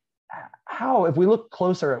 But how, if we look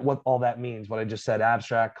closer at what all that means, what I just said,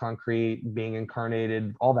 abstract, concrete, being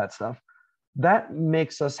incarnated, all that stuff, that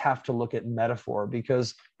makes us have to look at metaphor,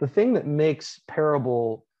 because the thing that makes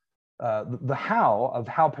parable, the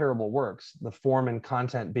how parable works, the form and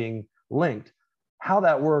content being linked, how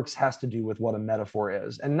that works has to do with what a metaphor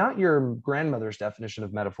is, and not your grandmother's definition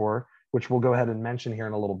of metaphor, which we'll go ahead and mention here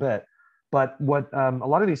in a little bit. But what a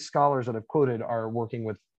lot of these scholars that I've quoted are working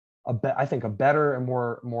with, I think, a better and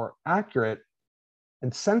more accurate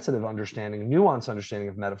and sensitive understanding, nuanced understanding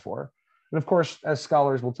of metaphor. And of course, as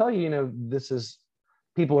scholars will tell you,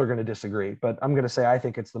 people are going to disagree, but I'm going to say I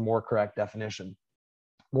think it's the more correct definition.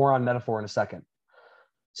 More on metaphor in a second.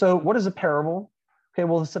 So what is a parable? Okay,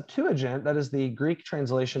 well, the Septuagint, that is the Greek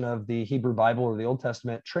translation of the Hebrew Bible or the Old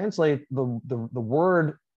Testament, translate the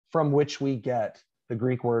word from which we get the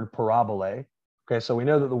Greek word parabole. Okay, so we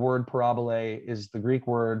know that the word parabole is the Greek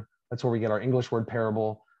word. That's where we get our English word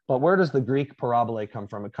parable. But where does the Greek parabole come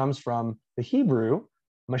from? It comes from the Hebrew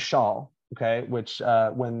mashal, okay, which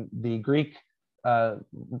when the Greek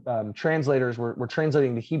translators were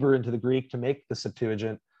translating the Hebrew into the Greek to make the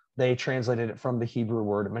Septuagint, they translated it from the Hebrew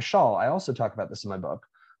word mashal. I also talk about this in my book.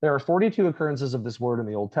 There are 42 occurrences of this word in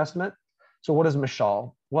the Old Testament. So what is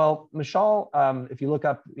mashal? Well, mashal, if you look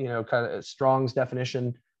up, kind of Strong's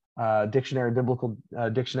definition, dictionary, biblical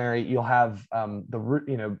dictionary, you'll have the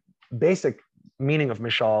root, basic meaning of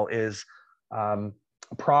mashal is a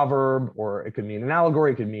proverb, or it could mean an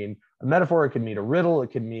allegory, it could mean a metaphor, it could mean a riddle,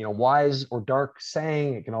 it could mean a wise or dark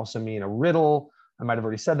saying, it can also mean a riddle, I might have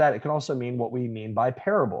already said that. It can also mean what we mean by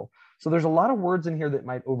parable. So there's a lot of words in here that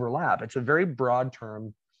might overlap. It's a very broad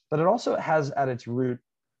term, but it also has at its root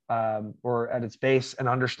or at its base an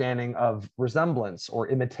understanding of resemblance or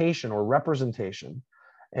imitation or representation.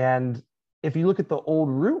 And if you look at the old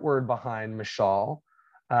root word behind mashal,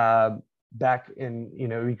 back in,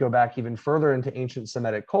 you go back even further into ancient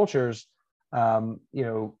Semitic cultures, and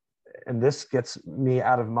this gets me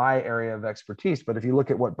out of my area of expertise, but if you look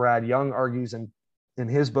at what Brad Young argues in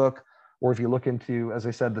his book, or if you look into, as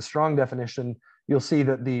I said, the Strong definition, you'll see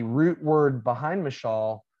that the root word behind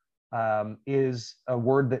mashal is a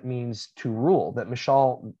word that means to rule, that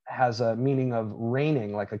mashal has a meaning of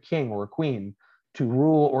reigning, like a king or a queen, to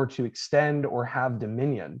rule or to extend or have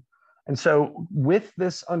dominion. And so with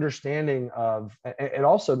this understanding of, it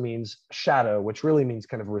also means shadow, which really means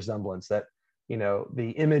kind of resemblance, that,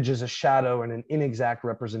 the image is a shadow and an inexact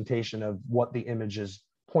representation of what the image is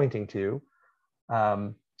pointing to.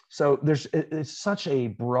 So it's such a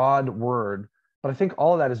broad word, but I think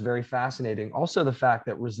all of that is very fascinating. Also, the fact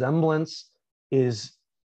that resemblance is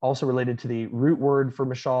also related to the root word for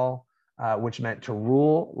mashal, which meant to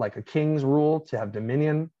rule, like a king's rule, to have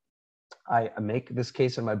dominion. I make this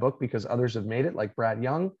case in my book because others have made it, like Brad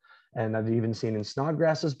Young, and I've even seen in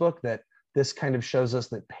Snodgrass's book that this kind of shows us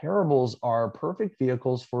that parables are perfect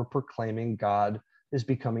vehicles for proclaiming God is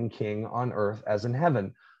becoming king on earth as in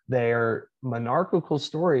heaven. They are monarchical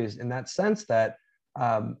stories in that sense that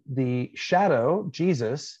the shadow,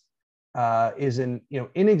 Jesus, is an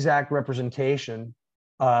inexact representation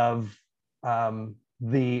of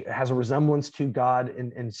has a resemblance to God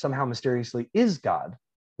and somehow mysteriously is God.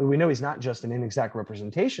 But we know he's not just an inexact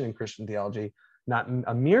representation in Christian theology, not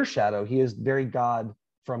a mere shadow. He is very God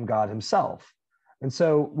from God himself. And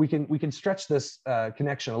so we can stretch this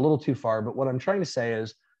connection a little too far, but what I'm trying to say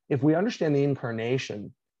is, if we understand the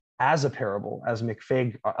incarnation as a parable, as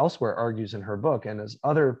McFague elsewhere argues in her book, and as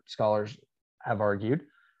other scholars have argued,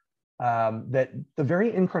 that the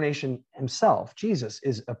very incarnation himself, Jesus,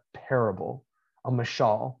 is a parable, a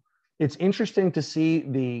mashal. It's interesting to see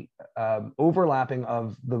the overlapping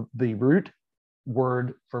of the root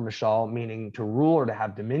word for mashal, meaning to rule or to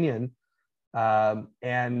have dominion.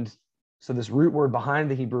 And so this root word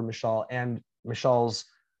behind the Hebrew mashal and mashal's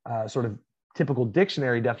sort of typical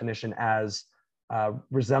dictionary definition as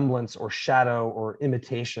resemblance or shadow or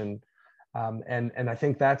imitation. And I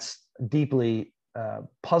think that's deeply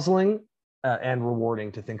puzzling and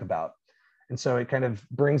rewarding to think about. And so it kind of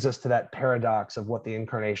brings us to that paradox of what the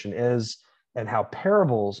incarnation is and how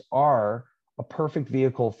parables are a perfect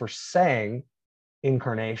vehicle for saying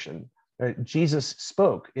incarnation. Jesus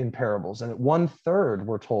spoke in parables, and 1/3,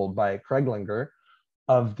 we're told by Kreglinger,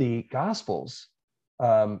 of the Gospels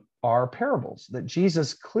are parables, that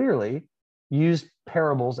Jesus clearly used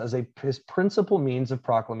parables as his principal means of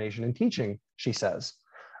proclamation and teaching, she says.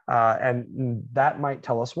 And that might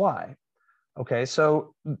tell us why. Okay,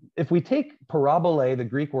 so if we take parabole, the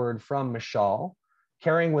Greek word from mashal,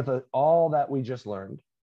 carrying with it all that we just learned,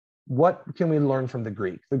 what can we learn from the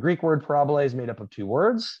Greek? The Greek word parabole is made up of 2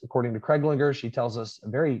 words. According to Kreglinger, she tells us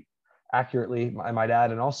very accurately, I might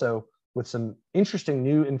add, and also with some interesting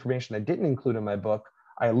new information I didn't include in my book.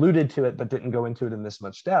 I alluded to it, but didn't go into it in this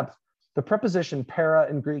much depth. The preposition para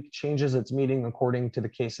in Greek changes its meaning according to the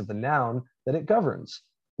case of the noun that it governs.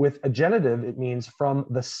 With a genitive, it means from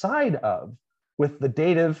the side of. With the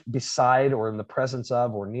dative, beside or in the presence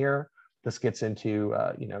of or near. This gets into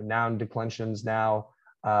noun declensions now,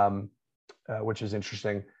 which is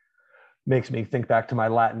interesting. Makes me think back to my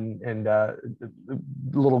Latin and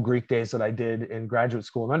little Greek days that I did in graduate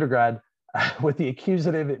school and undergrad. With the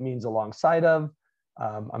accusative, it means alongside of.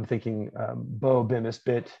 I'm thinking bo, bimis,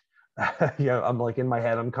 bit. I'm like in my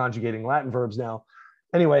head, I'm conjugating Latin verbs now.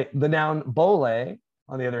 Anyway, the noun bole,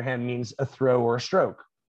 on the other hand, means a throw or a stroke.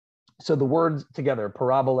 So the words together,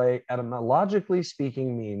 parabole, etymologically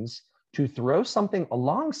speaking, means to throw something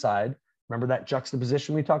alongside. Remember that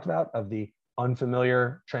juxtaposition we talked about of the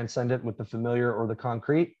unfamiliar transcendent with the familiar or the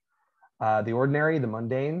concrete, the ordinary, the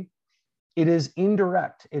mundane. It is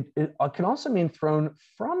indirect. It can also mean thrown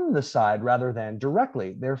from the side rather than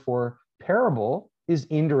directly. Therefore, parable is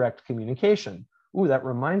indirect communication. Ooh, that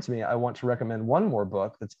reminds me, I want to recommend one more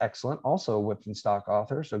book that's excellent, also a Wipfenstock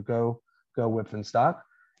author, so go Wipfenstock.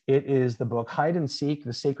 It is the book Hide and Seek,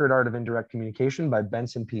 The Sacred Art of Indirect Communication by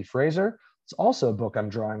Benson P. Fraser. It's also a book I'm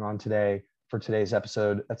drawing on today for today's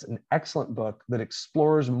episode. That's an excellent book that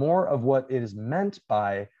explores more of what is meant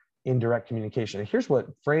by indirect communication. And here's what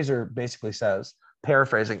Fraser basically says,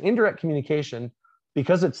 paraphrasing: indirect communication,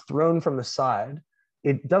 because it's thrown from the side,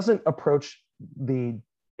 it doesn't approach the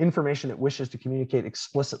information it wishes to communicate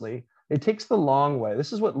explicitly. It takes the long way.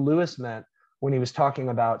 This is what Lewis meant when he was talking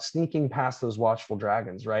about sneaking past those watchful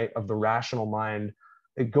dragons, right? Of the rational mind,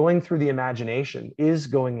 going through the imagination is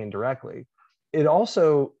going indirectly. It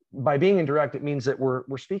also, by being indirect, it means that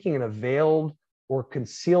we're speaking in a veiled or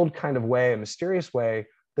concealed kind of way, a mysterious way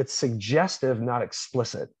that's suggestive, not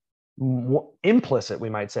explicit. Implicit, we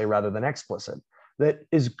might say, rather than explicit. That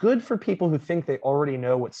is good for people who think they already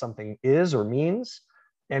know what something is or means,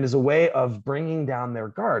 and is a way of bringing down their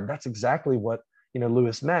guard. That's exactly what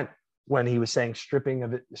Lewis meant when he was saying stripping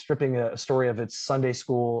a story of its Sunday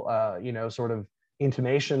school, sort of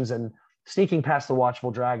intimations and sneaking past the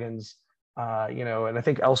watchful dragons. And I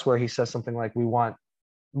think elsewhere he says something like, we want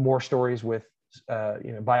more stories with,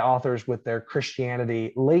 by authors with their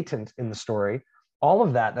Christianity latent in the story. All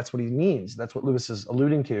of that, that's what he means. That's what Lewis is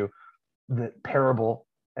alluding to, the parable,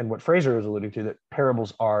 and what Fraser is alluding to, that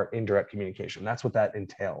parables are indirect communication. That's what that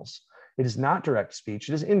entails. It is not direct speech,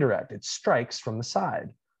 it is indirect. It strikes from the side.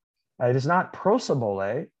 It is not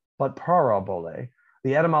prosabole, but parabole.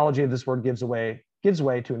 The etymology of this word gives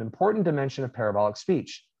way to an important dimension of parabolic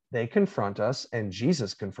speech. They confront us, and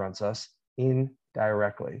Jesus confronts us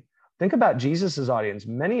indirectly. Think about Jesus's audience.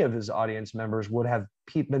 Many of his audience members would have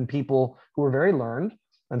been people who were very learned,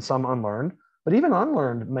 and some unlearned, but even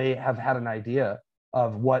unlearned may have had an idea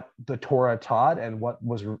of what the Torah taught and what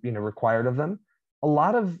was required of them. A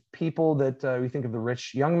lot of people that we think of, the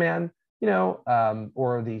rich young man,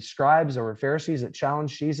 or the scribes or Pharisees that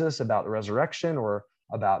challenged Jesus about the resurrection or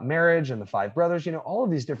about marriage and the five brothers, all of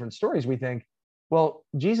these different stories, we think, well,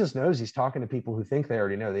 Jesus knows he's talking to people who think they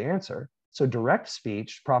already know the answer. So direct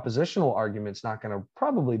speech, propositional argument's not going to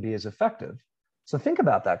probably be as effective. So think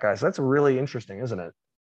about that, guys. That's really interesting, isn't it?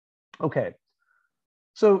 Okay.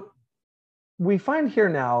 So we find here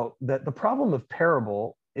now that the problem of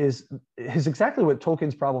parable is exactly what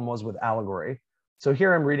Tolkien's problem was with allegory. So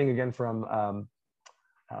here I'm reading again from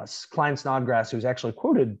Klein Snodgrass, who's actually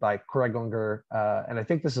quoted by Kreglinger, and I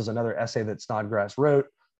think this is another essay that Snodgrass wrote.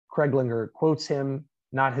 Kreglinger quotes him,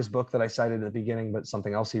 not his book that I cited at the beginning, but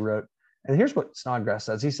something else he wrote. And here's what Snodgrass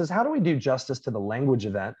says. He says, how do we do justice to the language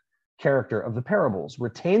event character of the parables,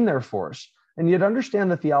 retain their force, and yet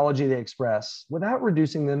understand the theology they express without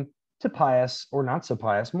reducing them to pious or not so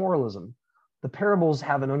pious moralism? The parables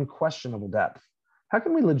have an unquestionable depth. How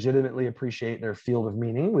can we legitimately appreciate their field of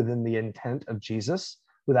meaning within the intent of Jesus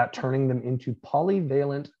without turning them into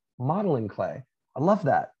polyvalent modeling clay? I love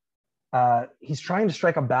that. He's trying to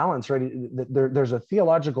strike a balance, right? There's a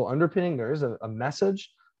theological underpinning. There is a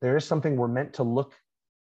message. There is something we're meant to look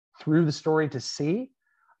through the story to see.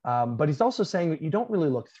 But he's also saying that you don't really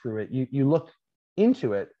look through it. You look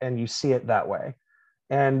into it and you see it that way.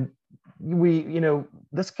 And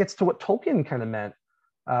this gets to what Tolkien kind of meant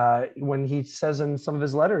when he says in some of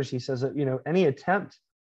his letters, he says that, any attempt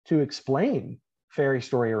to explain fairy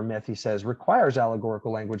story or myth, he says, requires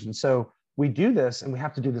allegorical language. And so we do this, and we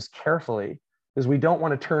have to do this carefully, because we don't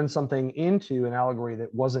want to turn something into an allegory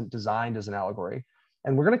that wasn't designed as an allegory.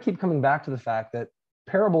 And we're going to keep coming back to the fact that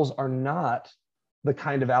parables are not the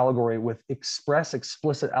kind of allegory with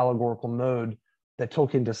explicit allegorical mode that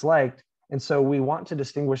Tolkien disliked. And so we want to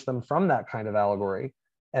distinguish them from that kind of allegory,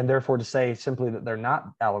 and therefore to say simply that they're not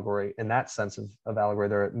allegory in that sense of allegory.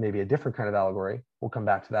 They're maybe a different kind of allegory. We'll come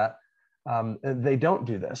back to that. They don't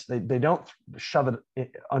do this. They don't shove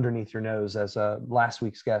it underneath your nose, as last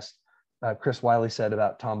week's guest, Chris Wiley, said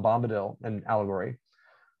about Tom Bombadil and allegory.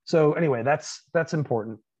 So anyway, that's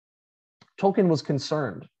important. Tolkien was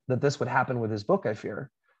concerned that this would happen with his book, I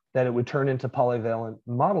fear, that it would turn into polyvalent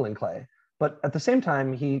modeling clay. But at the same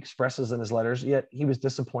time, he expresses in his letters, yet he was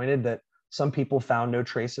disappointed that some people found no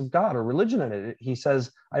trace of God or religion in it. He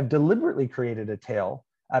says, I've deliberately created a tale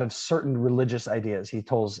out of certain religious ideas. He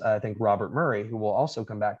tells, I think, Robert Murray, who we'll also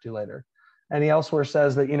come back to later. And he elsewhere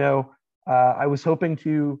says that, I was hoping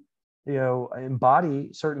to,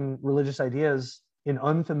 embody certain religious ideas in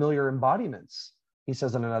unfamiliar embodiments, he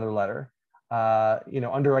says in another letter,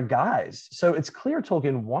 under a guise. So it's clear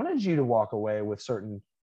Tolkien wanted you to walk away with certain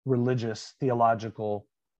religious, theological,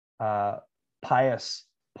 pious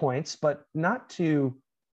points, but not to,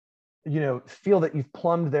 feel that you've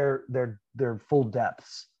plumbed their full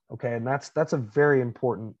depths. Okay, and that's a very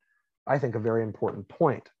important, I think, a very important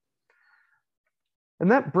point. And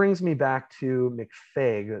that brings me back to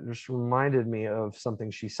McFague. That just reminded me of something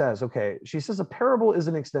she says. Okay, she says a parable is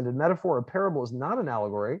an extended metaphor. A parable is not an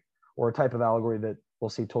allegory, or a type of allegory that we'll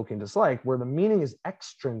see Tolkien dislike, where the meaning is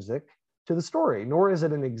extrinsic to the story, nor is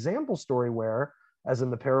it an example story where, as in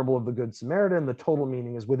the parable of the Good Samaritan, the total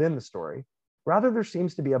meaning is within the story. Rather, there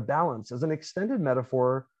seems to be a balance. As an extended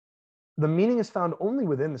metaphor, the meaning is found only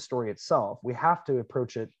within the story itself. We have to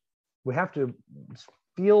approach it, we have to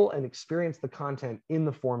feel and experience the content in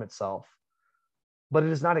the form itself, but it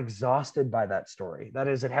is not exhausted by that story. That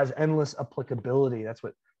is, it has endless applicability. That's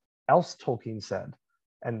what else Tolkien said.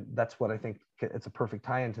 And that's what I think it's a perfect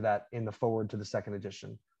tie into that in the forward to the second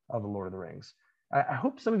edition of The Lord of the Rings. I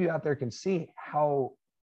hope some of you out there can see how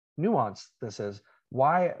nuanced this is.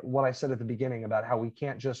 Why what I said at the beginning about how we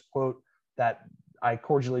can't just quote that I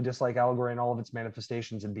cordially dislike allegory in all of its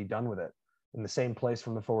manifestations and be done with it in the same place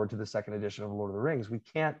from the forward to the second edition of The Lord of the Rings. We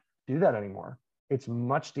can't do that anymore. It's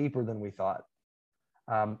much deeper than we thought.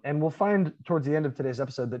 And we'll find towards the end of today's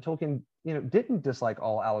episode that Tolkien, didn't dislike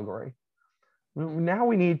all allegory. Now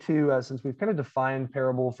we need to, since we've kind of defined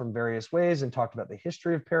parable from various ways and talked about the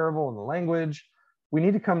history of parable and the language, we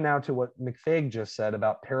need to come now to what McFague just said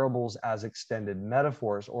about parables as extended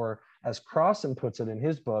metaphors, or as Crossan puts it in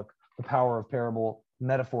his book, The Power of Parable,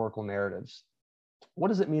 Metaphorical Narratives. What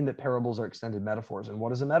does it mean that parables are extended metaphors, and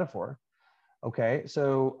what is a metaphor? Okay,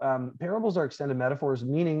 so parables are extended metaphors,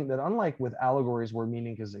 meaning that unlike with allegories where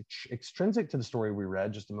meaning is extrinsic to the story we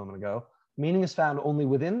read just a moment ago, meaning is found only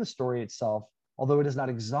within the story itself, although it is not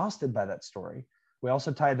exhausted by that story. We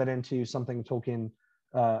also tied that into something Tolkien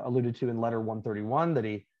alluded to in letter 131, that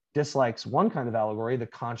he dislikes one kind of allegory, the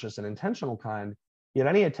conscious and intentional kind, yet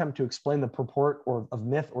any attempt to explain the purport of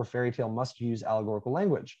myth or fairy tale must use allegorical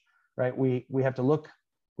language, right? We have to look,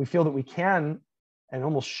 we feel that we can and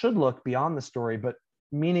almost should look beyond the story, but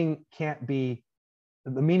meaning can't be,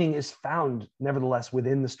 the meaning is found nevertheless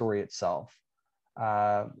within the story itself.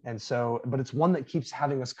 And so, but it's one that keeps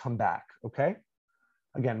having us come back, okay?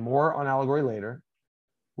 Again, more on allegory later.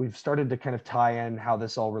 We've started to kind of tie in how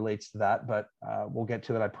this all relates to that, but we'll get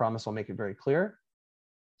to it. I promise I'll make it very clear.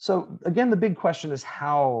 So again, the big question is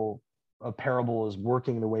how a parable is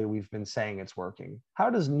working the way we've been saying it's working. How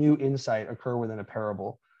does new insight occur within a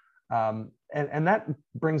parable? And that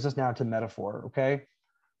brings us now to metaphor, okay?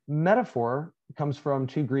 Metaphor comes from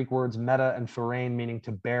two Greek words, meta and phorein, meaning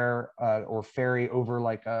to bear or ferry over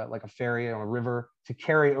like a ferry on a river, to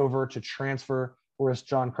carry over, to transfer, or as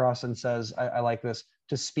John Crossan says, I like this,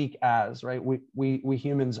 to speak as, right? We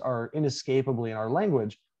humans are inescapably in our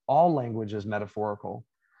language, all language is metaphorical.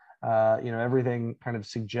 Everything kind of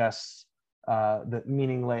suggests that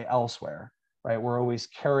meaning lay elsewhere, right? We're always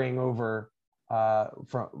carrying over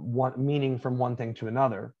from one meaning from one thing to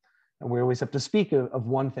another. And we always have to speak of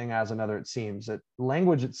one thing as another, it seems. That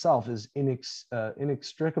language itself is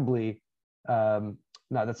inextricably, no,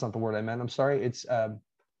 that's not the word I meant, I'm sorry. It's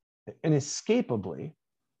inescapably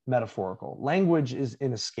metaphorical. Language is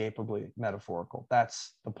inescapably metaphorical.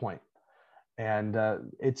 That's the point. And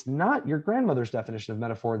it's not your grandmother's definition of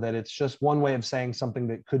metaphor that it's just one way of saying something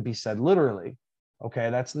that could be said literally. Okay,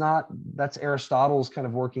 that's Aristotle's kind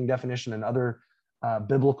of working definition, and other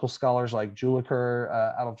biblical scholars like Jülicher,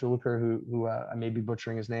 Adolf Jülicher, who I may be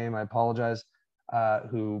butchering his name, I apologize,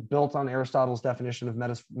 who built on Aristotle's definition of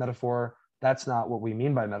metaphor. That's not what we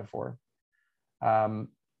mean by metaphor.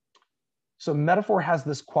 So metaphor has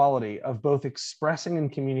this quality of both expressing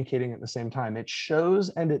and communicating at the same time. It shows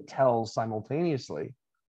and it tells simultaneously.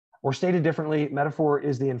 Or stated differently, metaphor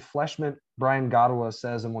is the enfleshment, Brian Godawa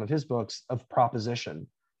says in one of his books, of proposition.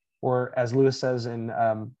 Or as Lewis says in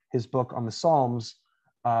his book on the Psalms,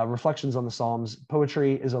 Reflections on the Psalms,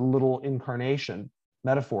 poetry is a little incarnation.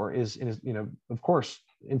 Metaphor is, of course,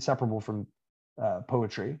 inseparable from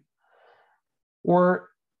poetry. Or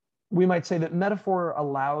we might say that metaphor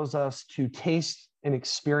allows us to taste and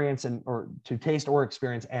experience or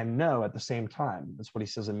experience and know at the same time. That's what he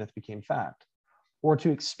says in Myth Became Fact. Or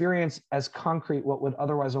to experience as concrete what would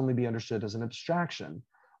otherwise only be understood as an abstraction.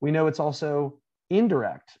 We know it's also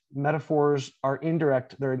indirect. Metaphors are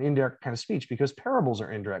indirect. They're an indirect kind of speech because parables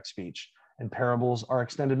are indirect speech, and parables are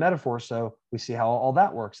extended metaphors. So we see how all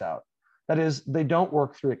that works out. That is, they don't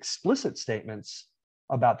work through explicit statements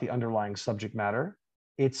about the underlying subject matter.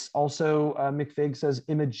 It's also, McFague says,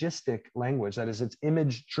 imagistic language. That is, it's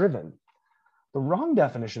image driven. The wrong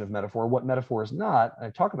definition of metaphor, what metaphor is not, and I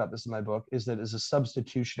talk about this in my book, is that it's a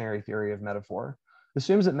substitutionary theory of metaphor. It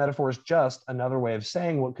assumes that metaphor is just another way of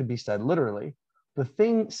saying what could be said literally. The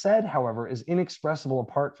thing said, however, is inexpressible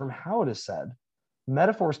apart from how it is said.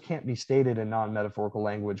 Metaphors can't be stated in non-metaphorical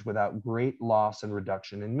language without great loss and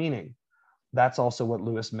reduction in meaning. That's also what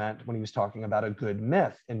Lewis meant when he was talking about a good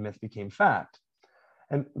myth in Myth Became Fact.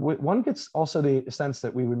 And one gets also the sense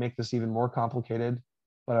that we would make this even more complicated,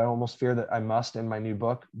 but I almost fear that I must in my new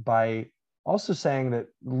book, by also saying that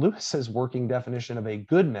Lewis's working definition of a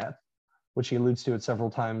good myth, which he alludes to it several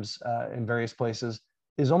times in various places,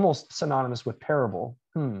 is almost synonymous with parable.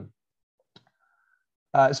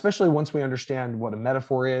 especially once we understand what a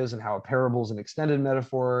metaphor is and how a parable is an extended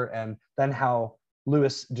metaphor, and then how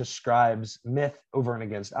Lewis describes myth over and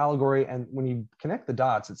against allegory. And when you connect the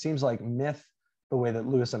dots, it seems like myth, the way that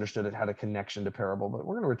Lewis understood it, had a connection to parable, but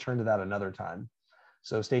we're going to return to that another time.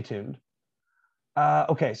 So stay tuned.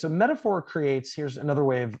 Okay, so metaphor creates, here's another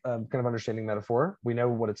way of kind of understanding metaphor. We know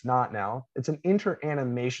what it's not now. It's an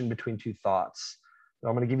interanimation between two thoughts. So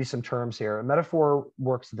I'm going to give you some terms here. A metaphor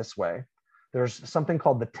works this way. There's something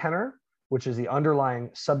called the tenor, which is the underlying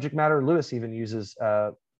subject matter. Lewis even uses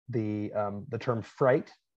the term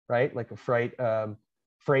fright, right? Like a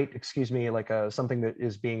freight, excuse me, like something that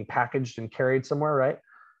is being packaged and carried somewhere, right?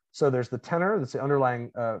 So there's the tenor, that's the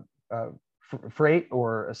underlying freight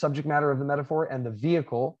or a subject matter of the metaphor, and the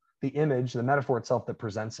vehicle, the image, the metaphor itself that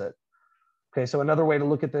presents it. Okay, so another way to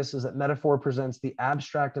look at this is that metaphor presents the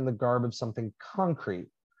abstract in the garb of something concrete.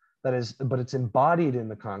 That is, but it's embodied in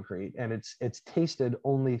the concrete, and it's tasted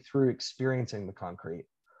only through experiencing the concrete,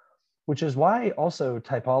 which is why also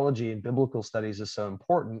typology in biblical studies is so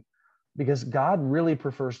important, because God really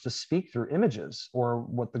prefers to speak through images, or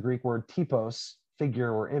what the Greek word typos,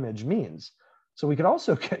 figure or image, means. So we could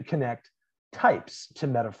also connect types to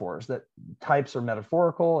metaphors, that types are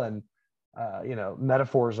metaphorical, and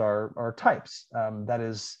metaphors are types. That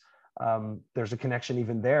is, there's a connection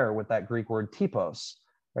even there with that Greek word typos,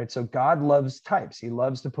 right? So God loves types. He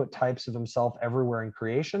loves to put types of himself everywhere in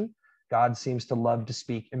creation. God seems to love to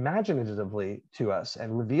speak imaginatively to us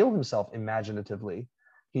and reveal himself imaginatively.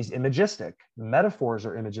 He's imagistic. Metaphors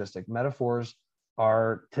are imagistic. Metaphors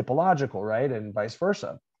are typological, right? And vice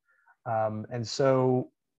versa. And so,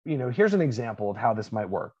 here's an example of how this might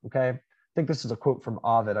work, okay? I think this is a quote from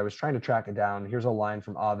Ovid. I was trying to track it down. Here's a line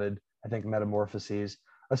from Ovid, I think Metamorphoses.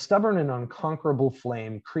 A stubborn and unconquerable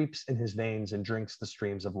flame creeps in his veins and drinks the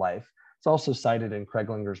streams of life. It's also cited in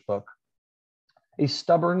Kreiglinger's book. A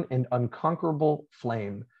stubborn and unconquerable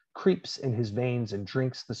flame creeps in his veins and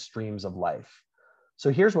drinks the streams of life. So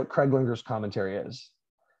here's what Kreiglinger's commentary is.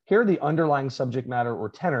 Here, the underlying subject matter or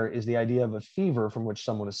tenor is the idea of a fever from which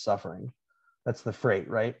someone is suffering. That's the freight,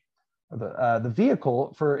 right? The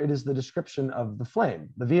vehicle, for it is the description of the flame.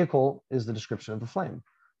 The vehicle is the description of the flame.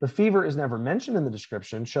 The fever is never mentioned in the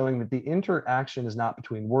description, showing that the interaction is not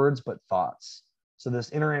between words, but thoughts. So this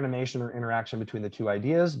interanimation or interaction between the two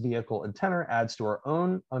ideas, vehicle and tenor, adds to our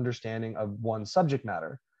own understanding of one subject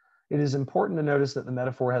matter. It is important to notice that the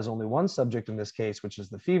metaphor has only one subject in this case, which is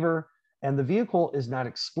the fever, and the vehicle is not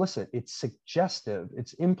explicit, it's suggestive,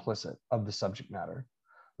 it's implicit of the subject matter.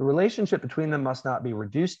 The relationship between them must not be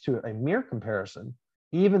reduced to a mere comparison,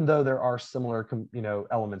 even though there are similar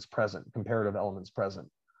elements present, comparative elements present.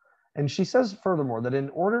 And she says furthermore that in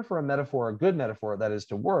order for a metaphor, a good metaphor, that is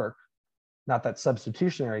to work, not that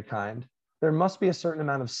substitutionary kind, there must be a certain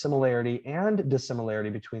amount of similarity and dissimilarity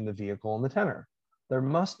between the vehicle and the tenor. There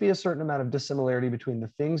must be a certain amount of dissimilarity between the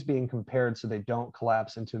things being compared so they don't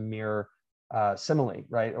collapse into mere simile,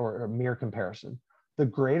 right, or mere comparison. The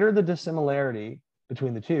greater the dissimilarity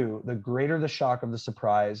between the two, the greater the shock of the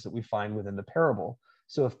surprise that we find within the parable.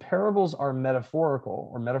 So if parables are metaphorical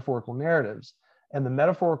or metaphorical narratives, and the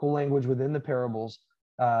metaphorical language within the parables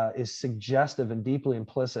is suggestive and deeply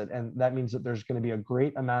implicit, and that means that there's going to be a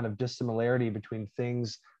great amount of dissimilarity between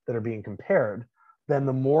things that are being compared, then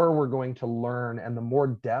the more we're going to learn and the more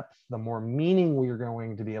depth, the more meaning we are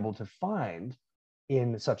going to be able to find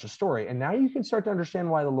in such a story. And now you can start to understand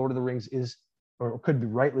why The Lord of the Rings is, or could be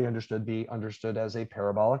rightly understood, be understood as a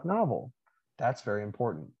parabolic novel. That's very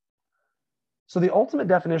important. So the ultimate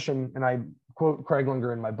definition, and I quote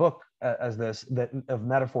Kreiglinger in my book as this, that of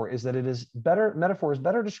metaphor, is that it is better, metaphor is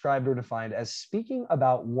better described or defined as speaking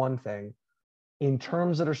about one thing in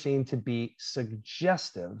terms that are seen to be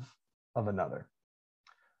suggestive of another.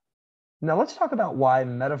 Now let's talk about why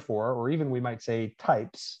metaphor, or even we might say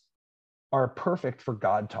types, are perfect for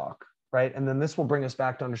God talk, right? And then this will bring us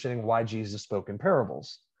back to understanding why Jesus spoke in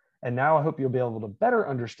parables. And now I hope you'll be able to better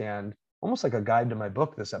understand, almost like a guide to my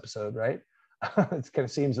book, this episode, right? It kind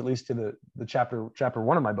of seems, at least to the chapter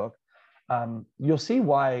one of my book. You'll see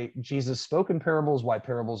why Jesus spoke in parables, why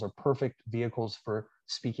parables are perfect vehicles for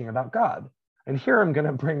speaking about God. And here I'm going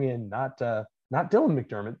to bring in not Dylan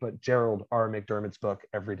McDermott, but Gerald R. McDermott's book,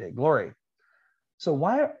 Everyday Glory. So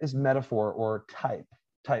why is metaphor or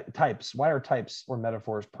types, why are types or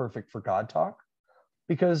metaphors perfect for God talk?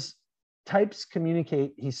 Because types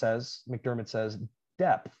communicate, McDermott says,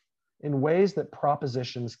 depth in ways that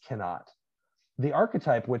propositions cannot. The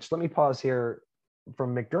archetype, which, let me pause here,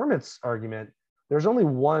 from McDermott's argument, there's only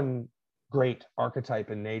one great archetype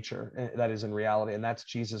in nature that is in reality, and that's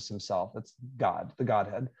Jesus himself. That's God, the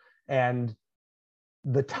Godhead. And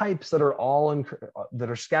the types that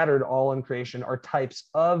are scattered all in creation are types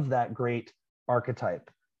of that great archetype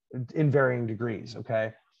in varying degrees.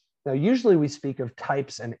 Okay. Now, usually we speak of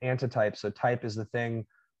types and antitypes. So type is the thing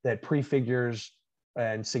that prefigures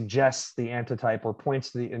and suggests the antitype, or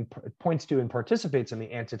points to and participates in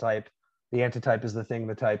the antitype. The antitype is the thing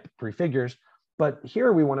the type prefigures. But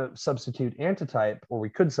here we want to substitute antitype, or we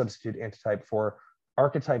could substitute antitype for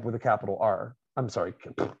archetype with a capital R. I'm sorry,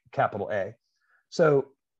 capital A. So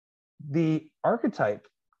the archetype,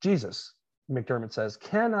 Jesus, McDermott says,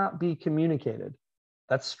 cannot be communicated.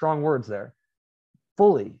 That's strong words there.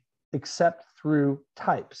 Fully, except through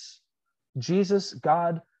types. Jesus,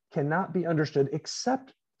 God, cannot be understood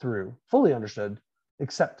fully understood,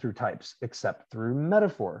 except through types, except through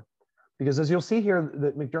metaphor. Because as you'll see here,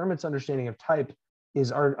 that McDermott's understanding of type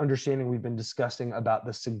is our understanding we've been discussing about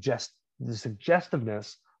the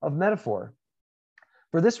suggestiveness of metaphor.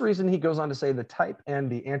 For this reason, he goes on to say the type and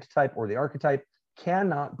the antitype, or the archetype,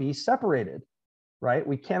 cannot be separated, right?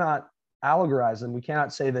 We cannot allegorize them. We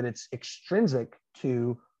cannot say that it's extrinsic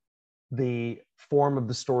to the form of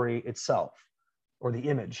the story itself, or the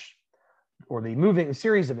image, or the moving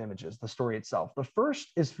series of images, the story itself. The first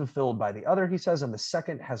is fulfilled by the other, he says, and the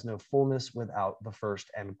second has no fullness without the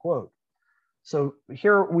first, end quote. So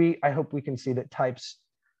here I hope we can see that types,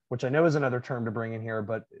 which I know is another term to bring in here,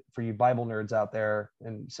 but for you Bible nerds out there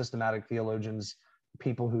and systematic theologians,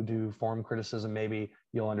 people who do form criticism, maybe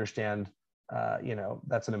you'll understand,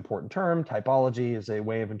 that's an important term. Typology is a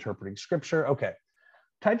way of interpreting scripture. Okay.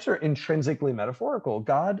 Types are intrinsically metaphorical.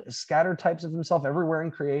 God scattered types of himself everywhere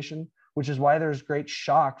in creation, which is why there's great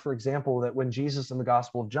shock, for example, that when Jesus in the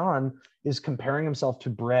Gospel of John is comparing himself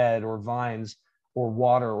to bread or vines or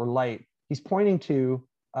water or light, he's pointing to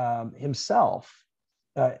himself.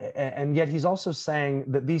 And yet he's also saying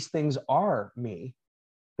that these things are me.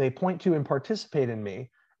 They point to and participate in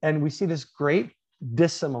me. And we see this great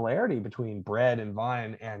dissimilarity between bread and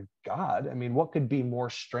vine and God. I mean, what could be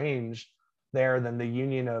more strange there than the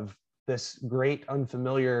union of this great,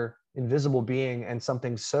 unfamiliar, invisible being and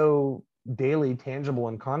something so daily, tangible,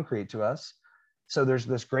 and concrete to us? So there's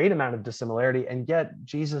this great amount of dissimilarity, and yet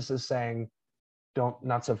Jesus is saying,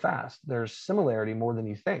 not so fast. There's similarity more than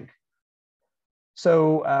you think.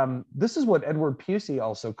 So this is what Edward Pusey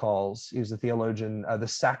also calls, he's a theologian, the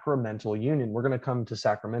sacramental union. We're going to come to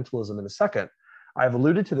sacramentalism in a second. I've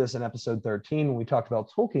alluded to this in episode 13 when we talked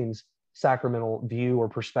about Tolkien's sacramental view or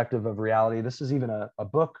perspective of reality. This is even a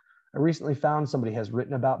book I recently found. Somebody has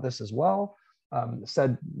written about this as well,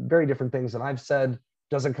 said very different things than I've said,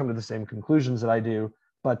 doesn't come to the same conclusions that I do,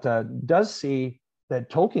 but does see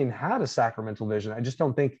that Tolkien had a sacramental vision. I just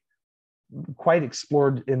don't think quite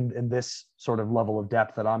explored in this sort of level of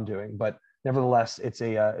depth that I'm doing, but nevertheless, it's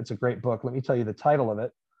a great book. Let me tell you the title of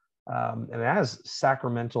it, and it has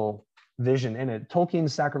sacramental vision in it.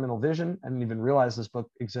 Tolkien's Sacramental Vision. I didn't even realize this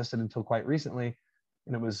book existed until quite recently,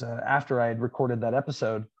 and it was after I had recorded that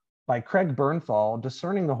episode, by Craig Bernthal,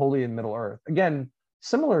 Discerning the Holy in Middle Earth. Again,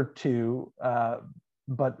 similar to,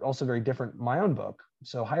 but also very different, my own book.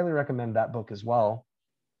 So highly recommend that book as well.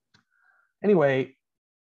 Anyway,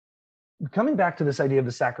 coming back to this idea of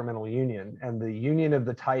the sacramental union and the union of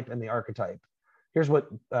the type and the archetype, here's what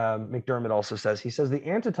McDermott also says. He says the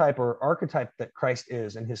antitype or archetype that Christ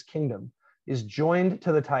is in his kingdom is joined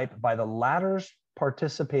to the type by the latter's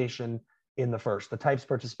participation in the first, the type's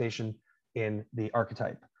participation in the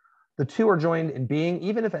archetype. The two are joined in being,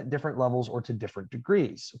 even if at different levels or to different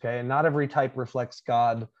degrees. Okay, and not every type reflects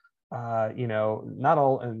God. Not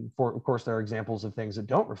all, and of course there are examples of things that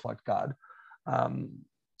don't reflect God. That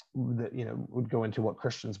would go into what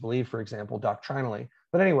Christians believe, for example, doctrinally.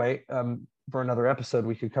 But anyway, for another episode,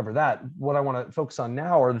 we could cover that. What I want to focus on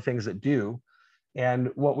now are the things that do. And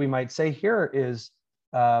what we might say here is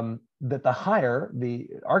that the higher, the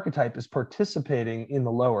archetype, is participating in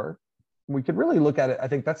the lower. We could really look at it, I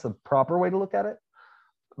think that's the proper way to look at it.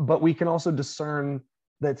 But we can also discern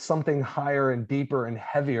that something higher and deeper and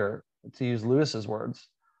heavier, to use Lewis's words,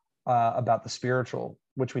 about the spiritual,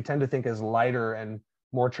 which we tend to think as lighter and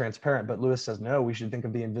more transparent. But Lewis says, no, we should think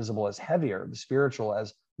of the invisible as heavier, the spiritual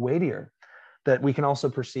as weightier, that we can also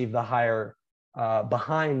perceive the higher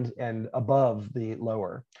behind and above the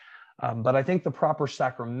lower. But I think the proper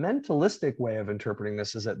sacramentalistic way of interpreting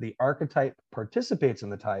this is that the archetype participates in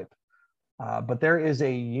the type, but there is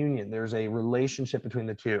a union, there's a relationship between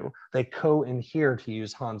the two. They co-inhere, to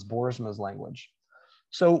use Hans Boersma's language.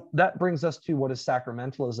 So that brings us to what is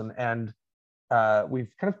sacramentalism, and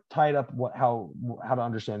we've kind of tied up how to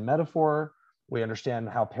understand metaphor. We understand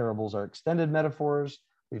how parables are extended metaphors.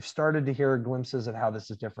 We've started to hear glimpses at how this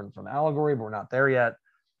is different from allegory, but we're not there yet.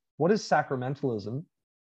 What is sacramentalism?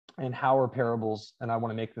 And how are parables, and I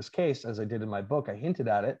want to make this case as I did in my book, I hinted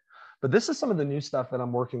at it, but this is some of the new stuff that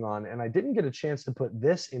I'm working on. And I didn't get a chance to put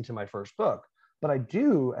this into my first book, but I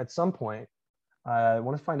do at some point. I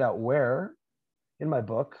want to find out where in my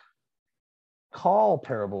book call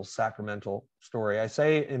parables sacramental story. I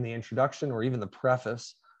say in the introduction or even the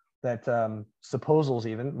preface that supposals,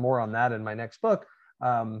 even more on that in my next book,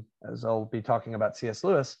 as I'll be talking about C.S.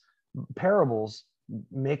 Lewis, parables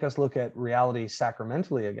make us look at reality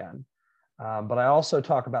sacramentally again. But I also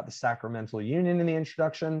talk about the sacramental union in the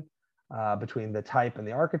introduction between the type and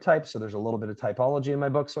the archetype. So there's a little bit of typology in my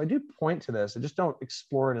book. So I do point to this. I just don't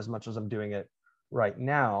explore it as much as I'm doing it right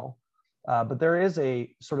now. But there is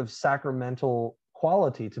a sort of sacramental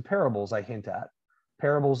quality to parables I hint at.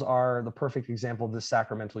 Parables are the perfect example of this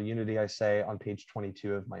sacramental unity, I say on page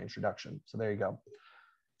 22 of my introduction. So there you go.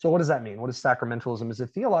 So what does that mean? What is sacramentalism? It's a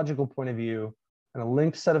theological point of view and a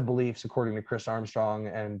linked set of beliefs, according to Chris Armstrong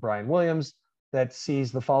and Brian Williams, that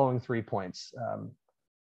sees the following 3 points.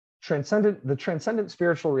 The transcendent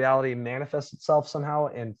spiritual reality manifests itself somehow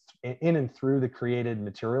in and through the created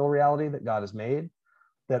material reality that God has made,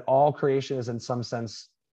 that all creation is in some sense,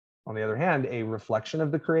 on the other hand, a reflection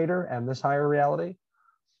of the creator and this higher reality.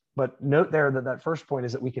 But note there that that first point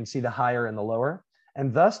is that we can see the higher and the lower,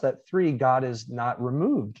 and thus that 3, God is not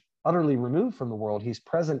removed, utterly removed from the world. He's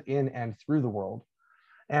present in and through the world.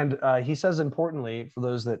 And he says, importantly, for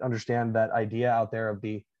those that understand that idea out there of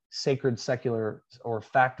the sacred secular or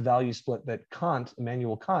fact value split that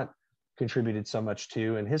Immanuel Kant contributed so much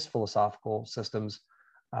to in his philosophical systems,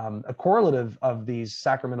 a correlative of these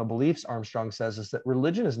sacramental beliefs, Armstrong says, is that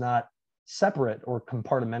religion is not separate or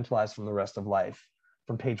compartmentalized from the rest of life,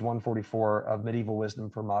 from page 144 of Medieval Wisdom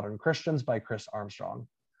for Modern Christians by Chris Armstrong.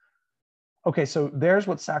 Okay, so there's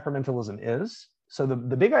what sacramentalism is. So the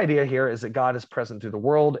big idea here is that God is present through the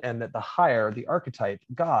world, and that the higher, the archetype,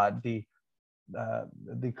 God, the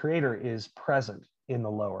creator, is present in the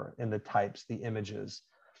lower, in the types, the images.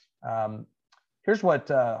 Here's what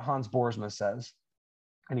Hans Boersma says,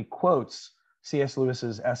 and he quotes C.S.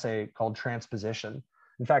 Lewis's essay called Transposition.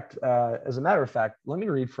 In fact, as a matter of fact, let me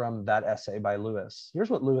read from that essay by Lewis. Here's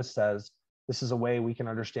what Lewis says. This is a way we can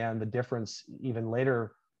understand the difference even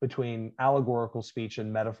later between allegorical speech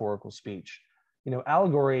and metaphorical speech. You know,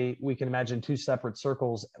 allegory, we can imagine 2 separate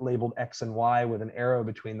circles labeled X and Y with an arrow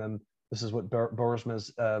between them. This is what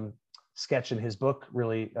Boersma's sketch in his book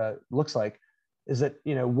really looks like, is that,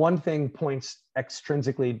 you know, one thing points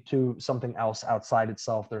extrinsically to something else outside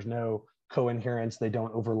itself. There's no coherence, they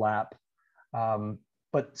don't overlap.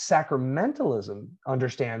 But sacramentalism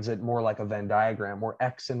understands it more like a Venn diagram, where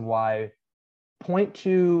X and Y point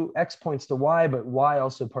to, X points to Y, but Y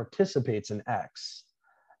also participates in X.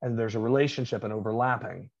 And there's a relationship and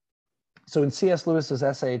overlapping. So in C.S. Lewis's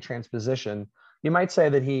essay, Transposition, you might say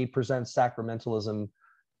that he presents sacramentalism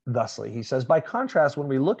thusly. He says, by contrast, when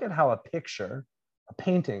we look at how a picture, a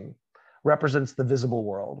painting, represents the visible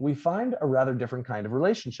world, we find a rather different kind of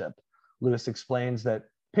relationship. Lewis explains that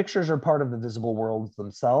pictures are part of the visible world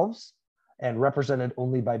themselves and represented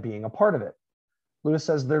only by being a part of it. Lewis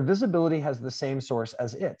says their visibility has the same source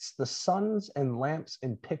as its. The suns and lamps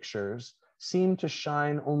in pictures seem to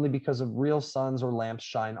shine only because of real suns or lamps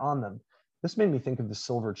shine on them. This made me think of the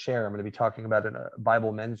silver chair. I'm going to be talking about it in a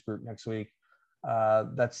Bible men's group next week.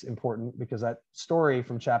 That's important because that story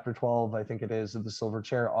from chapter 12, I think it is, of the silver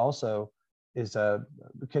chair also is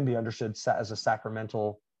can be understood as a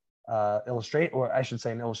sacramental illustration, or I should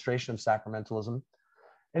say an illustration of sacramentalism.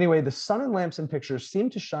 Anyway, the sun and lamps in pictures seem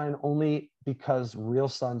to shine only because real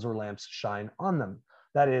suns or lamps shine on them.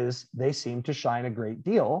 That is, they seem to shine a great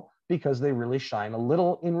deal because they really shine a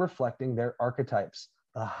little in reflecting their archetypes.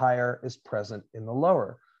 The higher is present in the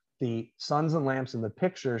lower. The suns and lamps in the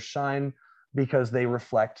pictures shine because they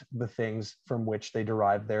reflect the things from which they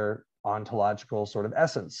derive their ontological sort of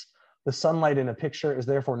essence. The sunlight in a picture is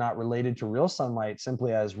therefore not related to real sunlight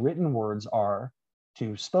simply as written words are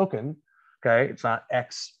to spoken. Okay, it's not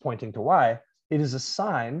X pointing to Y. It is a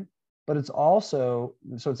sign, but it's also,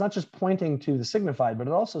 so it's not just pointing to the signified, but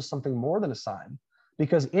it's also something more than a sign,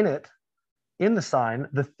 because in it, in the sign,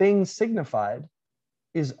 the thing signified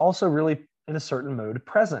is also really in a certain mode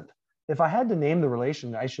present. If I had to name the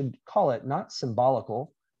relation, I should call it not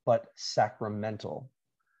symbolical, but sacramental.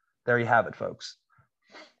 There you have it, folks.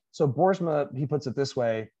 So Boersma, he puts it this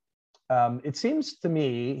way. It seems to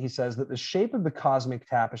me, he says, that the shape of the cosmic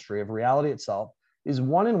tapestry of reality itself is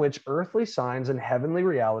one in which earthly signs and heavenly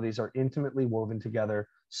realities are intimately woven together,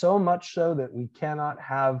 so much so that we cannot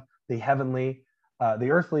have the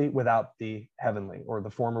earthly without the heavenly, or the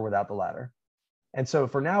former without the latter. And so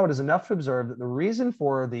for now, it is enough to observe that the reason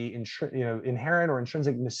for the inherent or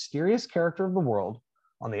intrinsic mysterious character of the world,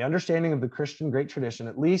 on the understanding of the Christian great tradition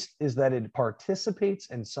at least, is that it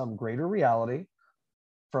participates in some greater reality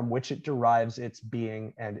from which it derives its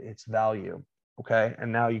being and its value. Okay,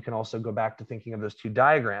 and now you can also go back to thinking of those two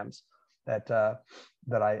diagrams that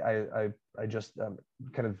I just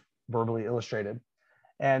kind of verbally illustrated.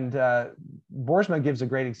 And Boersma gives a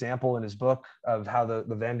great example in his book of how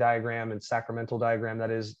the Venn diagram and sacramental diagram,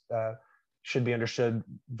 that is, should be understood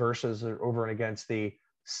versus or over and against the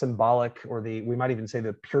symbolic, or we might even say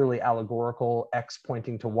the purely allegorical X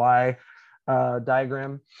pointing to Y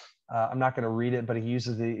diagram. I'm not going to read it, but he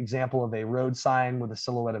uses the example of a road sign with a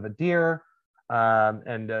silhouette of a deer.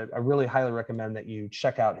 And I really highly recommend that you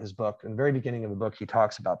check out his book. In the very beginning of the book, he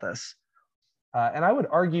talks about this. And I would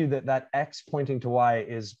argue that X pointing to Y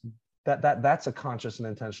is that's a conscious and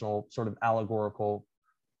intentional sort of allegorical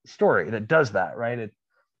story that does that, right?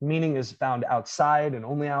 Meaning is found outside and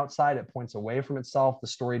only outside. It points away from itself. The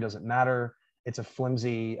story doesn't matter. It's a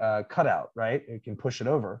flimsy cutout, right? You can push it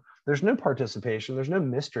over. There's no participation. There's no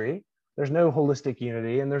mystery. There's no holistic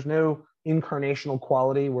unity, and there's no incarnational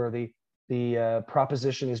quality where the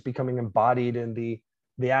proposition is becoming embodied and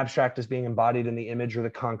the abstract is being embodied in the image or the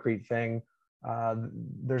concrete thing.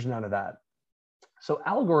 There's none of that. So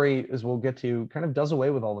allegory, as we'll get to, kind of does away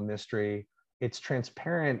with all the mystery. It's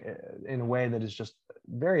transparent in a way that is just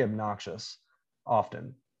very obnoxious,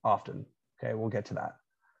 often. Okay, we'll get to that.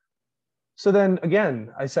 So then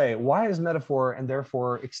again, I say, why is metaphor and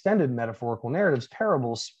therefore extended metaphorical narratives,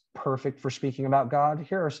 parables, perfect for speaking about God?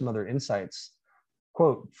 Here are some other insights.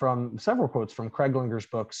 Several quotes from Kreiglinger's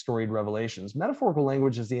book, Storied Revelations. Metaphorical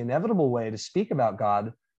language is the inevitable way to speak about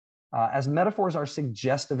God, as metaphors are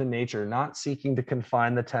suggestive in nature, not seeking to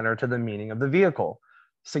confine the tenor to the meaning of the vehicle.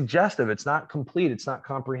 Suggestive, it's not complete, it's not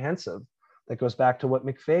comprehensive. That goes back to what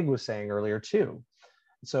McFague was saying earlier too.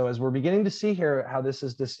 So as we're beginning to see here how this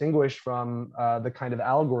is distinguished from the kind of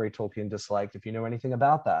allegory Tolkien disliked, if you know anything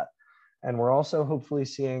about that. And we're also hopefully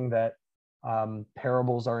seeing that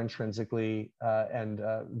parables are intrinsically and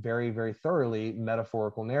very, very thoroughly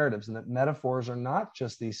metaphorical narratives, and that metaphors are not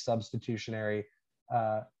just these substitutionary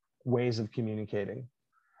ways of communicating.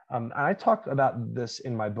 I talk about this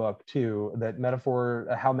in my book too, that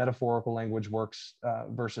how metaphorical language works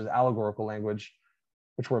versus allegorical language,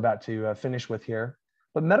 which we're about to finish with here.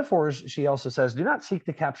 But metaphors, she also says, do not seek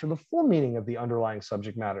to capture the full meaning of the underlying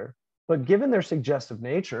subject matter, but given their suggestive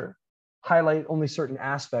nature, highlight only certain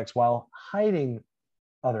aspects while hiding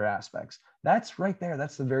other aspects. That's right there.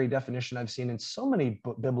 That's the very definition I've seen in so many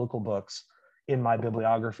biblical books in my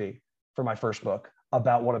bibliography for my first book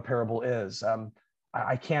about what a parable is.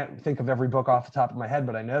 I can't think of every book off the top of my head,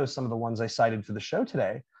 but I know some of the ones I cited for the show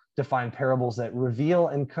today define parables that reveal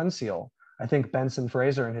and conceal. I think Benson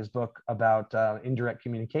Fraser in his book about indirect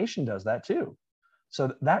communication does that too.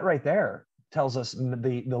 So that right there tells us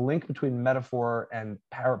the link between metaphor and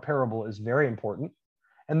parable is very important.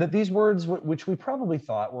 And that these words, which we probably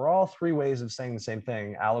thought were all three ways of saying the same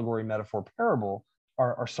thing, allegory, metaphor, parable,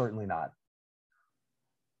 are certainly not.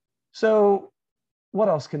 So what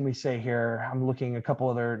else can we say here? I'm looking at a couple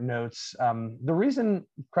other notes. The reason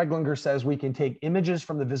Kreiglinger says we can take images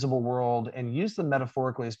from the visible world and use them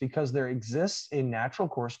metaphorically is because there exists a natural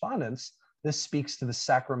correspondence. This speaks to the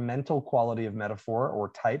sacramental quality of metaphor or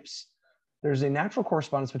types. There's a natural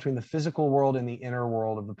correspondence between the physical world and the inner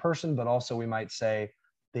world of the person, but also we might say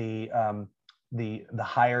the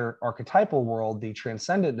higher archetypal world, the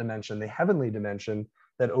transcendent dimension, the heavenly dimension,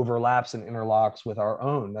 that overlaps and interlocks with our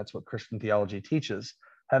own. That's what Christian theology teaches.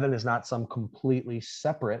 Heaven is not some completely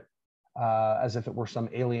separate, as if it were some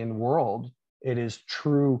alien world. It is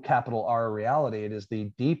true capital R reality. It is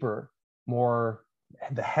the deeper,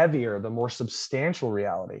 the heavier, the more substantial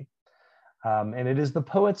reality. And it is the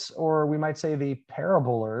poet's, or we might say the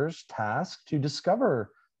parabler's, task to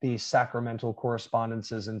discover these sacramental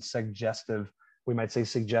correspondences and suggestive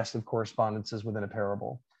correspondences within a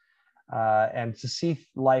parable. And to see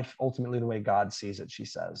life ultimately the way God sees it, she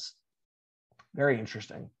says. Very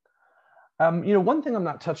interesting. One thing I'm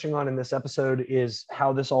not touching on in this episode is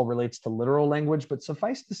how this all relates to literal language, but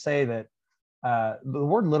suffice to say that the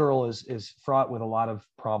word literal is fraught with a lot of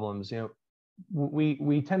problems.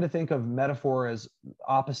 We tend to think of metaphor as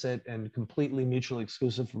opposite and completely mutually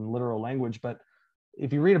exclusive from literal language, but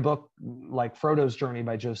if you read a book like Frodo's Journey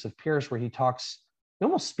by Joseph Pierce, where he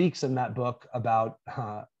almost speaks in that book about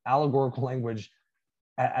allegorical language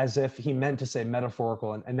as if he meant to say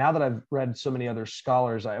metaphorical. And now that I've read so many other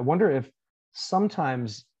scholars, I wonder if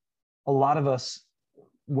sometimes a lot of us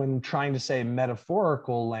when trying to say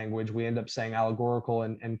metaphorical language, we end up saying allegorical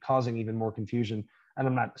and causing even more confusion. And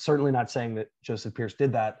I'm certainly not saying that Joseph Pearce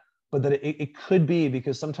did that, but that it could be,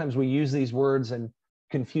 because sometimes we use these words in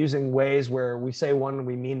confusing ways where we say one and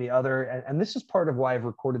we mean the other. And this is part of why I've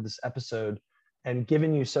recorded this episode and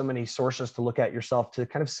given you so many sources to look at yourself, to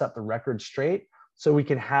kind of set the record straight so we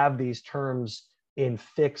can have these terms in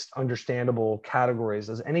fixed, understandable categories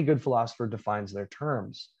as any good philosopher defines their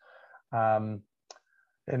terms.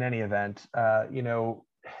 In any event,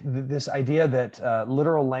 this idea that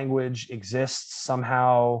literal language exists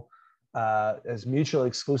somehow as mutually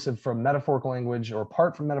exclusive from metaphorical language or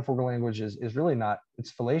apart from metaphorical language is really not,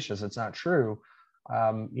 it's fallacious. It's not true.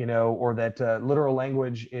 Or that literal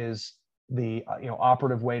language is the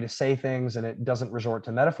operative way to say things and it doesn't resort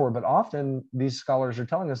to metaphor. But often these scholars are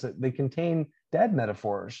telling us that they contain dead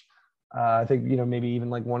metaphors. I think, maybe even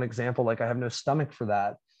like one example, like I have no stomach for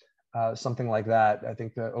that. Something like that. I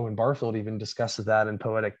think that Owen Barfield even discusses that in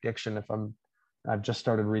Poetic Diction. I've just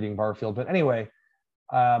started reading Barfield, but anyway,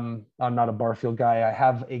 I'm not a Barfield guy. I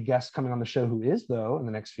have a guest coming on the show who is, though, in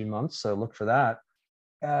the next few months, so look for that.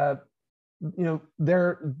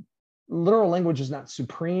 Their literal language is not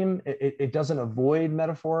supreme. It doesn't avoid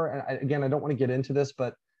metaphor. And again, I don't want to get into this,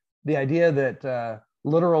 but the idea that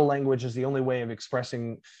literal language is the only way of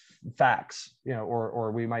expressing facts,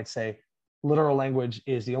 or we might say literal language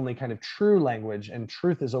is the only kind of true language, and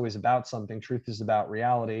truth is always about something. Truth is about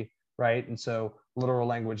reality, right? And so literal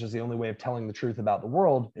language is the only way of telling the truth about the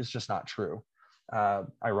world is just not true,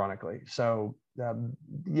 ironically. So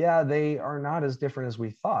yeah, they are not as different as we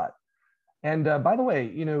thought. And by the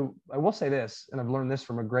way, I will say this, and I've learned this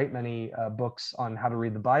from a great many books on how to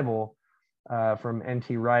read the Bible, from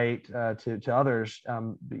N.T. Wright to others.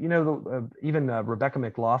 Even Rebecca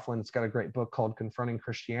McLaughlin's got a great book called Confronting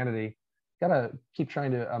Christianity. Gotta keep trying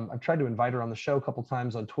to, I've tried to invite her on the show a couple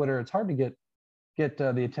times on Twitter. It's hard to get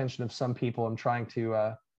the attention of some people. I'm trying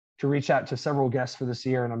to reach out to several guests for this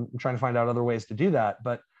year, and I'm trying to find out other ways to do that.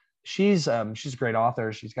 But she's a great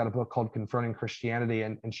author. She's got a book called Confronting Christianity,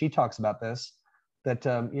 and she talks about this, that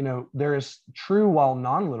there is true while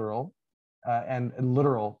non-literal and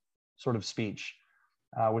literal sort of speech,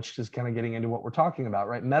 which is kind of getting into what we're talking about,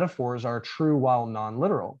 right? Metaphors are true while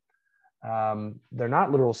non-literal. They're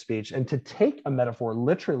not literal speech, and to take a metaphor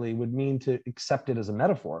literally would mean to accept it as a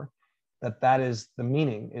metaphor. That is the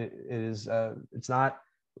meaning. It's not,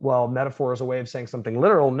 well, metaphor is a way of saying something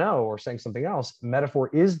literal, no, or saying something else.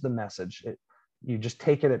 Metaphor is the message. You just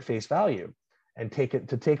take it at face value, and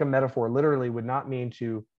to take a metaphor literally would not mean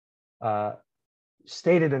to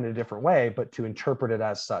state it in a different way, but to interpret it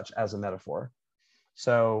as such, as a metaphor.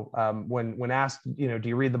 So when asked, do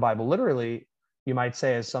you read the Bible literally? You might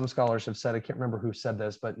say, as some scholars have said, I can't remember who said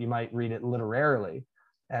this, but you might read it literarily,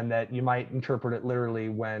 and that you might interpret it literally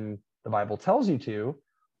when the Bible tells you to,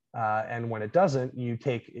 and when it doesn't, to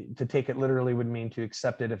take it literally would mean to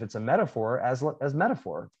accept it if it's a metaphor as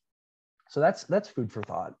metaphor. So that's food for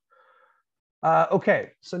thought. Okay,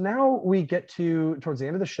 so now we get towards the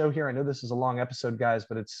end of the show here. I know this is a long episode, guys,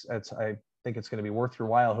 but I think it's going to be worth your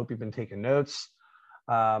while. I hope you've been taking notes.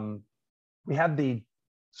 We have the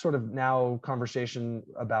sort of now conversation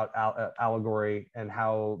about allegory and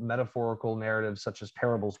how metaphorical narratives such as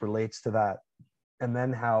parables relates to that, and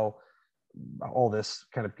then how all this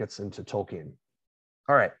kind of gets into Tolkien.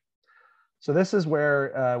 All right, so this is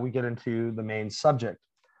where we get into the main subject.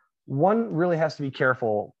 One really has to be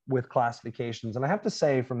careful with classifications, and I have to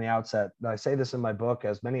say from the outset, I say this in my book,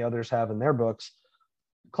 as many others have in their books,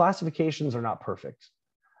 classifications are not perfect.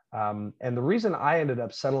 And the reason I ended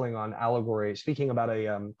up settling on allegory, speaking about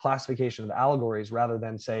a classification of allegories rather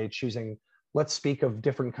than, say, choosing, let's speak of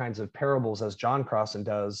different kinds of parables as John Crossan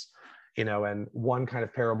does, and one kind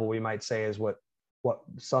of parable we might say is what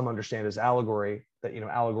some understand as allegory, that,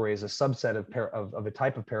 allegory is a subset of a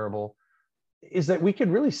type of parable, is that we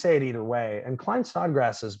could really say it either way. And Klein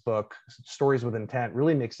Snodgrass's book, Stories with Intent,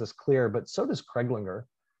 really makes this clear, but so does Kreglinger.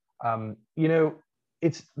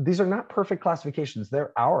 These are not perfect classifications,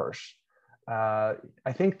 they're ours. I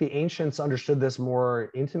think the ancients understood this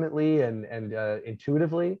more intimately and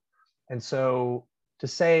intuitively. And so to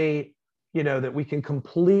say, that we can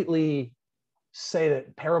completely say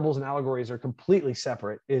that parables and allegories are completely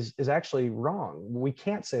separate is actually wrong. We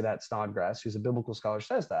can't say that. Snodgrass, who's a biblical scholar,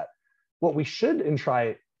 says that. What we should instead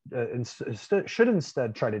try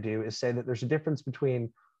to do is say that there's a difference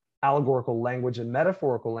between allegorical language and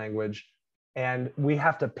metaphorical language, and we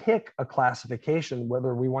have to pick a classification,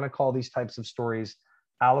 whether we want to call these types of stories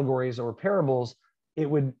allegories or parables. It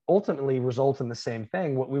would ultimately result in the same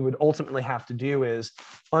thing. What we would ultimately have to do is,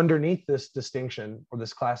 underneath this distinction or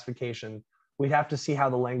this classification, we'd have to see how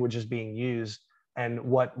the language is being used and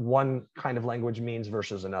what one kind of language means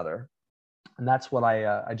versus another. And that's what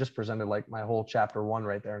I just presented, like my whole chapter 1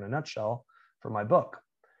 right there in a nutshell for my book.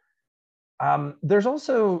 There's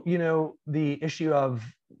also, the issue of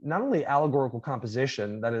not only allegorical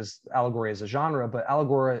composition, that is allegory as a genre, but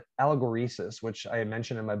allegoresis, which I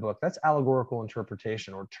mentioned in my book. That's allegorical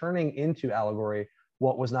interpretation, or turning into allegory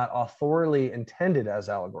what was not authorially intended as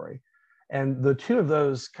allegory. And the two of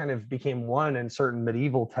those kind of became one in certain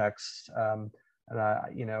medieval texts. And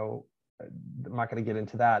I'm not going to get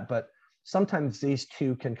into that, but sometimes these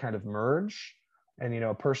two can kind of merge. And,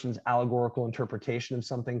 a person's allegorical interpretation of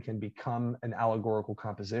something can become an allegorical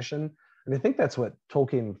composition. And I think that's what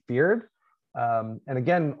Tolkien feared. And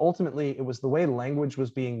again, ultimately, it was the way language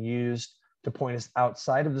was being used to point us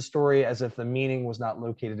outside of the story, as if the meaning was not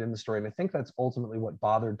located in the story. And I think that's ultimately what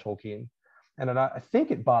bothered Tolkien. And I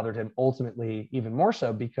think it bothered him ultimately even more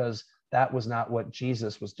so because that was not what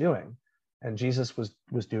Jesus was doing. And Jesus was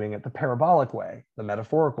doing it the parabolic way, the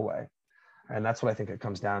metaphorical way. And that's what I think it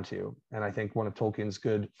comes down to. And I think one of Tolkien's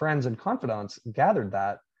good friends and confidants gathered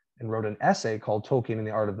that and wrote an essay called Tolkien and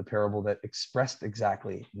the Art of the Parable that expressed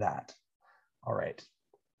exactly that. All right.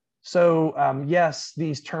 So yes,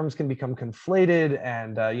 these terms can become conflated,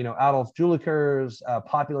 and Adolf Jülicher's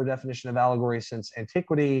popular definition of allegory since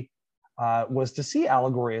antiquity was to see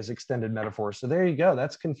allegory as extended metaphor. So there you go.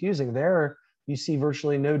 That's confusing. There you see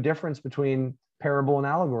virtually no difference between parable and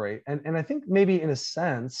allegory. And I think maybe in a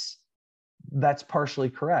sense, that's partially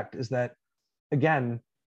correct, is that, again,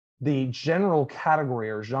 the general category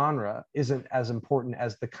or genre isn't as important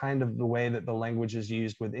as the way that the language is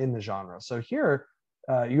used within the genre. So here,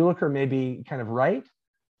 Jülicher may be kind of right,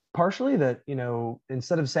 partially, that,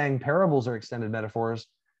 instead of saying parables are extended metaphors,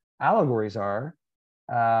 allegories are.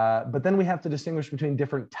 But then we have to distinguish between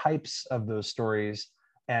different types of those stories,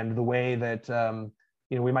 and the way that,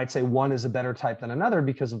 we might say one is a better type than another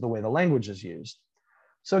because of the way the language is used.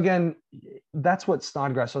 So again, that's what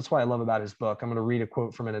Snodgrass, that's what I love about his book. I'm going to read a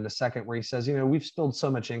quote from it in a second where he says, we've spilled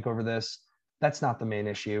so much ink over this. That's not the main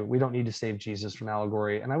issue. We don't need to save Jesus from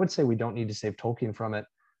allegory. And I would say we don't need to save Tolkien from it.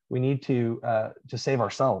 We need to save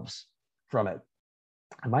ourselves from it.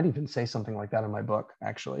 I might even say something like that in my book,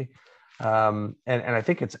 actually. And I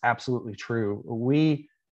think it's absolutely true. We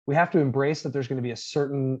have to embrace that there's going to be a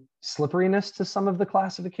certain slipperiness to some of the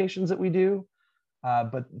classifications that we do.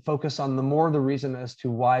 But focus on the reason as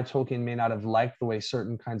to why Tolkien may not have liked the way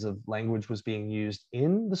certain kinds of language was being used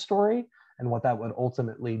in the story, and what that would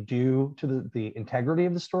ultimately do to the integrity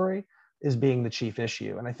of the story, is being the chief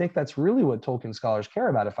issue. And I think that's really what Tolkien scholars care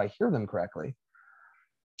about, if I hear them correctly.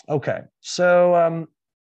 Okay, so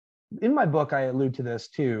in my book, I allude to this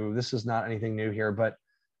too. This is not anything new here, but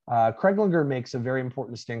Kreglinger makes a very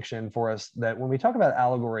important distinction for us, that when we talk about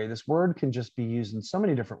allegory, this word can just be used in so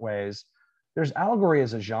many different ways. There's allegory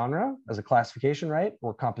as a genre, as a classification, right,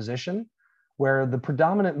 or composition, where the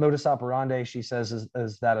predominant modus operandi, she says,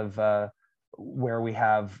 is that of where we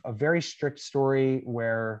have a very strict story,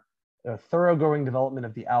 where a thoroughgoing development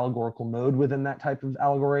of the allegorical mode within that type of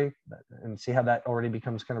allegory, and see how that already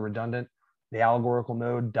becomes kind of redundant. The allegorical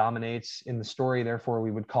mode dominates in the story, therefore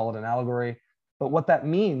we would call it an allegory. But what that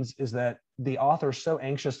means is that the author's so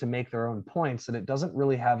anxious to make their own points that it doesn't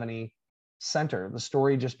really have any center. The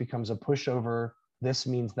story just becomes a pushover. This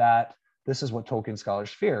means that. This is what Tolkien scholars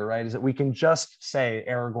fear, right? Is that we can just say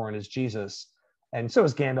Aragorn is Jesus, and so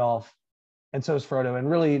is Gandalf, and so is Frodo, and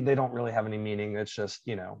really they don't really have any meaning. It's just,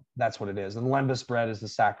 that's what it is. And lembas bread is the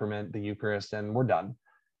sacrament, the Eucharist, and we're done.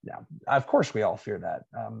 Now, of course, we all fear that.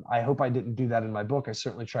 I hope I didn't do that in my book. I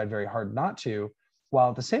certainly tried very hard not to. While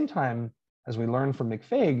at the same time, as we learned from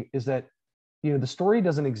McFague, is that the story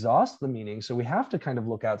doesn't exhaust the meaning. So we have to kind of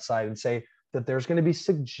look outside and say that there's going to be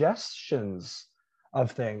suggestions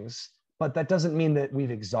of things, but that doesn't mean that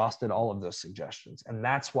we've exhausted all of those suggestions. And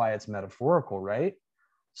that's why it's metaphorical, right?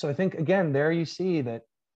 So I think, again, there you see that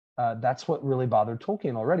that's what really bothered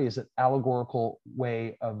Tolkien already, is that allegorical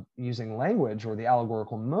way of using language, or the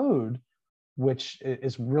allegorical mode, which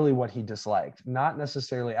is really what he disliked, not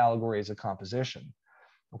necessarily allegory as a composition,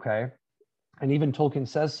 okay? And even Tolkien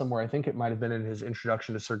says somewhere, I think it might have been in his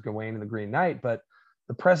introduction to Sir Gawain and the Green Knight, but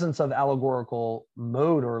the presence of allegorical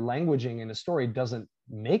mode or languaging in a story doesn't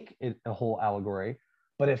make it a whole allegory.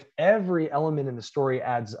 But if every element in the story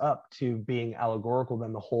adds up to being allegorical,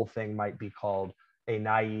 then the whole thing might be called a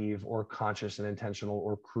naive or conscious and intentional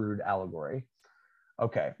or crude allegory.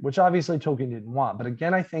 Okay, which obviously Tolkien didn't want. But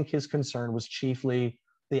again, I think his concern was chiefly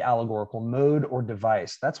the allegorical mode or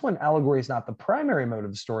device. That's when allegory is not the primary mode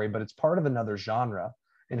of the story, but it's part of another genre.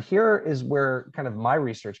 And here is where kind of my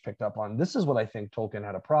research picked up on. This is what I think Tolkien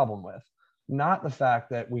had a problem with. not the fact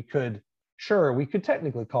that we could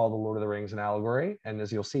technically call the Lord of the Rings an allegory, and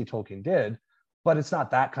as you'll see, Tolkien did, but it's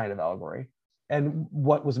not that kind of allegory. And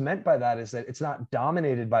what was meant by that is that it's not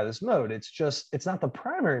dominated by this mode. It's not the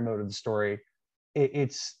primary mode of the story.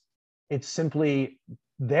 It's simply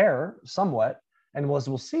there somewhat. And as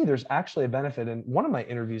we'll see, there's actually a benefit. In one of my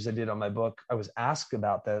interviews I did on my book, I was asked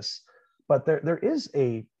about this, but there is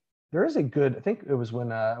a good, I think it was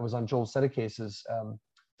when I was on Joel Sedecase's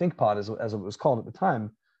ThinkPod, as it was called at the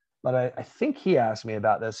time. But I think he asked me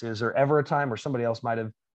about this. Is there ever a time, or somebody else might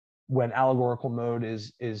have, when allegorical mode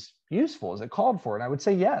is useful? Is it called for? And I would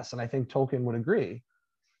say yes. And I think Tolkien would agree.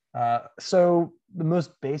 So the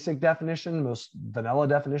most basic definition, most vanilla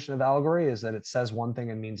definition of allegory is that it says one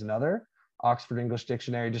thing and means another. Oxford English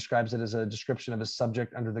Dictionary describes it as a description of a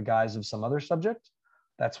subject under the guise of some other subject.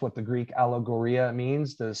 That's what the Greek allegoria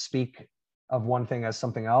means, to speak of one thing as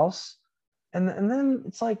something else. And then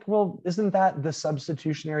it's like, well, isn't that the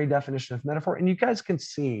substitutionary definition of metaphor? And you guys can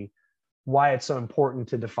see why it's so important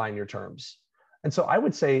to define your terms. And so I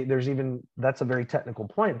would say that's a very technical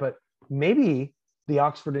point, but maybe the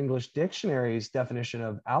Oxford English Dictionary's definition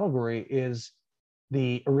of allegory is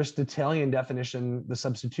the Aristotelian definition, the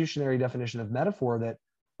substitutionary definition of metaphor that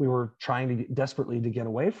we were trying desperately to get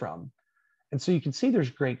away from. And so you can see there's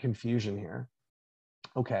great confusion here.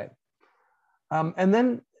 Okay. And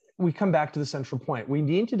then we come back to the central point. We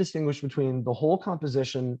need to distinguish between the whole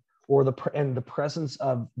composition and the presence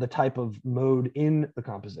of the type of mode in the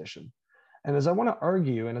composition. And as I want to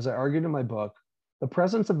argue, and as I argued in my book, the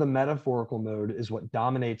presence of the metaphorical mode is what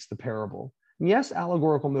dominates the parable. And yes,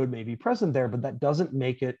 allegorical mode may be present there, but that doesn't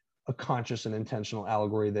make it a conscious and intentional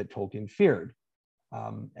allegory that Tolkien feared.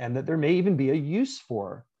 And that there may even be a use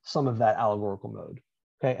for some of that allegorical mode.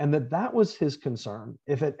 Okay, and that was his concern.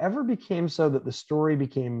 If it ever became so that the story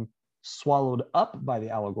became swallowed up by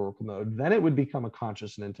the allegorical mode, then it would become a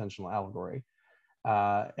conscious and intentional allegory.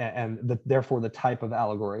 Therefore the type of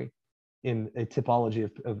allegory in a typology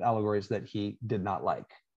of allegories that he did not like.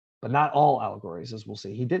 But not all allegories, as we'll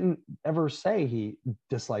see. He didn't ever say he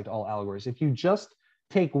disliked all allegories. If you just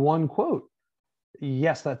take one quote,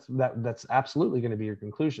 yes, that's absolutely going to be your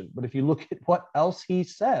conclusion. But if you look at what else he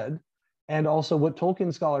said, and also what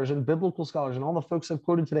Tolkien scholars and biblical scholars and all the folks I've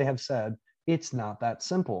quoted today have said, it's not that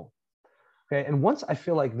simple. Okay, and once I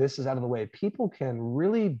feel like this is out of the way, people can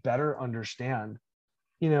really better understand,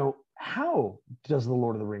 how does the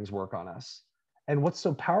Lord of the Rings work on us? And what's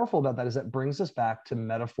so powerful about that is that brings us back to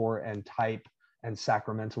metaphor and type and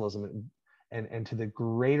sacramentalism and to the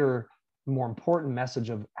greater, more important message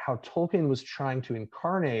of how Tolkien was trying to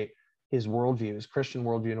incarnate his worldview, his Christian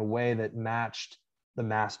worldview, in a way that matched the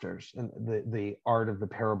masters and the art of the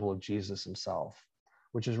parable of Jesus himself,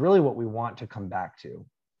 which is really what we want to come back to.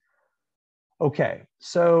 Okay,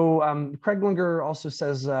 so Craig Linger also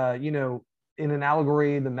says, in an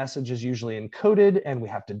allegory, the message is usually encoded and we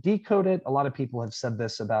have to decode it. A lot of people have said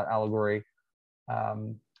this about allegory.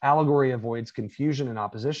 Allegory avoids confusion and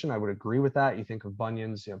opposition. I would agree with that. You think of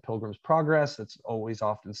Bunyan's Pilgrim's Progress, that's always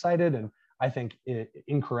often cited. And I think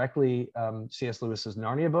incorrectly, C.S. Lewis's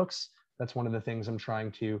Narnia books. That's one of the things I'm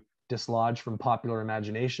trying to dislodge from popular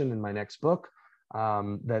imagination in my next book.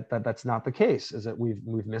 That's not the case, is that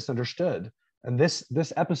we've misunderstood. And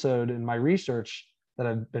this episode in my research that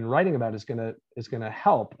I've been writing about is gonna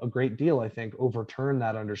help a great deal, I think, overturn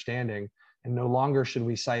that understanding. And no longer should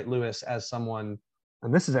we cite Lewis as someone,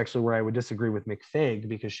 and this is actually where I would disagree with McFaig,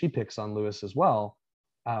 because she picks on Lewis as well.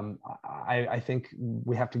 I think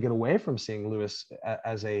we have to get away from seeing Lewis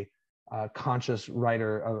as a conscious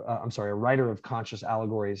writer, a writer of conscious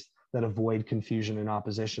allegories that avoid confusion and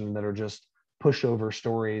opposition, that are just pushover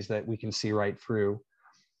stories that we can see right through.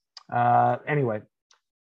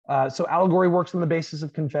 So allegory works on the basis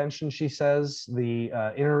of convention, she says. The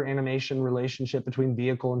inner animation relationship between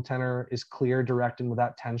vehicle and tenor is clear, direct, and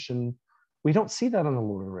without tension. We don't see that on the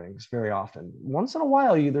Lord of the Rings very often. Once in a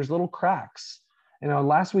while, there's little cracks. And on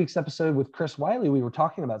last week's episode with Chris Wiley, we were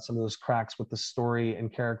talking about some of those cracks with the story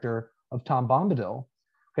and character of Tom Bombadil.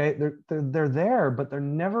 Okay, they're there, but they're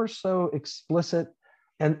never so explicit.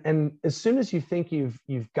 And as soon as you think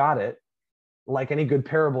you've got it, like any good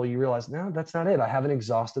parable, you realize, no, that's not it. I haven't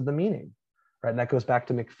exhausted the meaning, right? And that goes back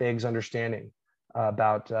to McFaig's understanding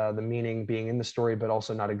about the meaning being in the story, but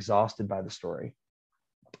also not exhausted by the story.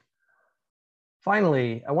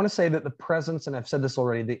 Finally, I want to say that the presence, and I've said this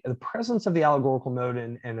already, the presence of the allegorical mode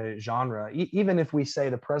in a genre, even if we say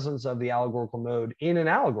the presence of the allegorical mode in an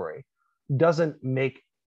allegory, doesn't make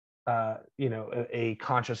a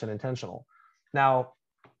conscious and intentional. Now,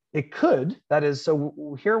 It could. That is,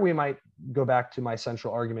 so here we might go back to my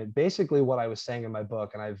central argument. Basically, what I was saying in my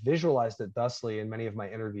book, and I've visualized it thusly in many of my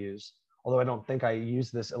interviews, although I don't think I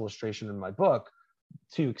use this illustration in my book.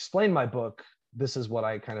 To explain my book, this is what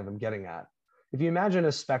I kind of am getting at. If you imagine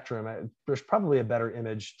a spectrum, there's probably a better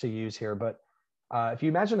image to use here, but if you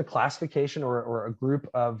imagine a classification or a group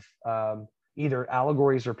of either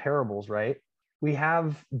allegories or parables, right? We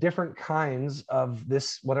have different kinds of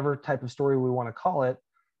this, whatever type of story we want to call it,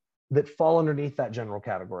 that fall underneath that general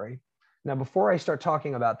category. Now, before I start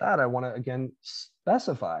talking about that, I want to again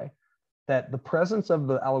specify that the presence of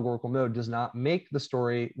the allegorical mode does not make the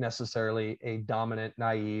story necessarily a dominant,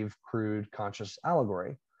 naive, crude, conscious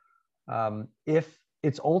allegory. If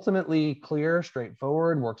it's ultimately clear,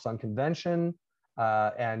 straightforward, works on convention,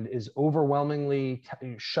 and is overwhelmingly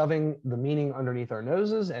shoving the meaning underneath our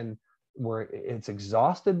noses, and where it's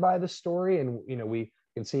exhausted by the story, and we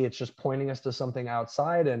can see it's just pointing us to something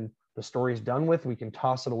outside, and the story's done with, we can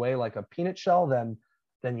toss it away like a peanut shell, then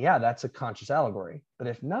yeah, that's a conscious allegory. But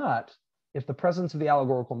if not, if the presence of the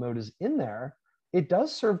allegorical mode is in there, it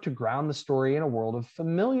does serve to ground the story in a world of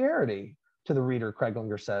familiarity to the reader,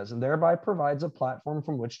 Kreglinger says, and thereby provides a platform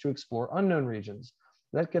from which to explore unknown regions.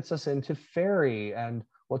 That gets us into fairy, and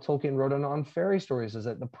what Tolkien wrote on fairy stories is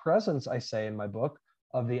that the presence, I say in my book,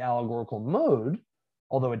 of the allegorical mode,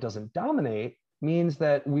 although it doesn't dominate, means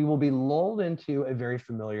that we will be lulled into a very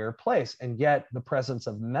familiar place. And yet the presence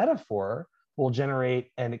of metaphor will generate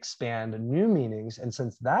and expand new meanings. And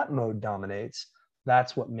since that mode dominates,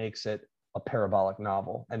 that's what makes it a parabolic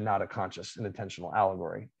novel and not a conscious and intentional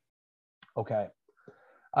allegory. Okay.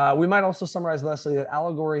 We might also summarize, Leslie, that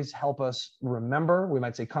allegories help us remember. We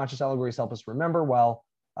might say conscious allegories help us remember, while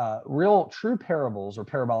real true parables or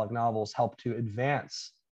parabolic novels help to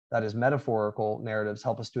advance, that is, metaphorical narratives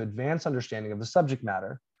help us to advance understanding of the subject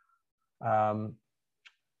matter.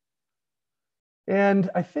 And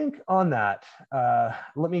I think on that,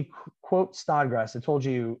 let me quote Snodgrass. I told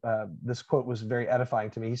you this quote was very edifying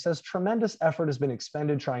to me. He says, "Tremendous effort has been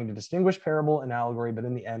expended trying to distinguish parable and allegory, but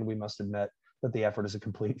in the end, we must admit that the effort is a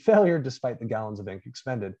complete failure despite the gallons of ink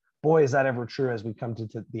expended." Boy, is that ever true as we come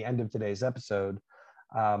to the end of today's episode.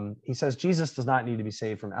 He says, Jesus does not need to be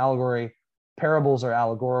saved from allegory. Parables are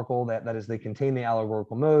allegorical, that is, they contain the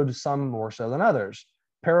allegorical mode, some more so than others.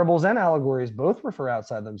 Parables and allegories both refer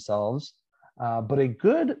outside themselves, but a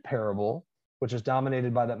good parable, which is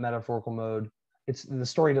dominated by that metaphorical mode, the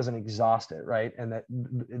story doesn't exhaust it, right? And that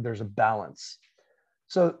there's a balance.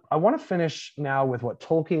 So I want to finish now with what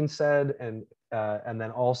Tolkien said, and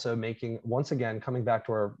then also making, once again, coming back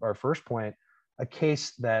to our first point, a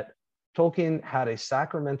case that Tolkien had a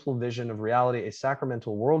sacramental vision of reality, a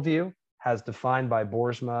sacramental worldview, as defined by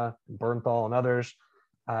Boersma, Bernthal, and others,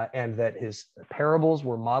 and that his parables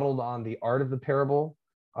were modeled on the art of the parable,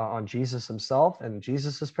 on Jesus himself and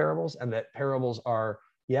Jesus's parables, and that parables are,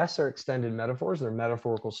 yes, they're extended metaphors, they're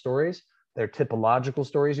metaphorical stories, they're typological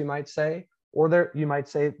stories, you might say, or you might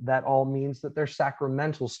say that all means that they're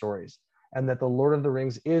sacramental stories, and that The Lord of the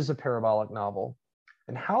Rings is a parabolic novel.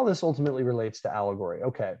 And how this ultimately relates to allegory.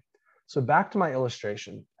 Okay, so back to my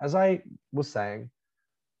illustration. As I was saying,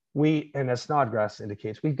 and as Snodgrass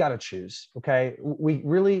indicates, we've got to choose, okay? We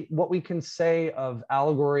really, what we can say of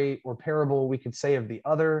allegory or parable, we could say of the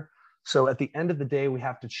other. So at the end of the day, we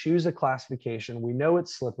have to choose a classification. We know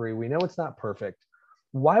it's slippery. We know it's not perfect.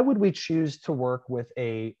 Why would we choose to work with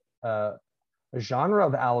a genre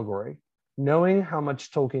of allegory, knowing how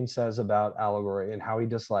much Tolkien says about allegory and how he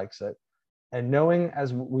dislikes it, and knowing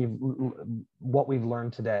as what we've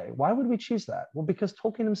learned today? Why would we choose that? Well, because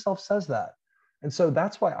Tolkien himself says that. And so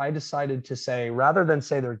that's why I decided to say, rather than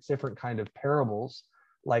say there's different kind of parables,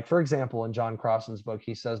 like, for example, in John Crossan's book,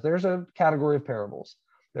 he says there's a category of parables.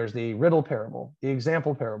 There's the riddle parable, the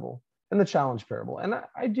example parable, and the challenge parable. And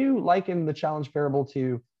I do liken the challenge parable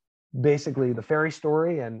to basically the fairy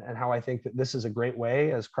story, and how I think that this is a great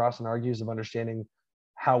way, as Crossan argues, of understanding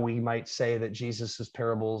how we might say that Jesus's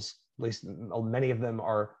parables, at least many of them,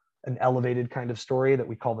 are an elevated kind of story, that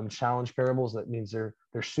we call them challenge parables. That means they're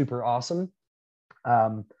super awesome.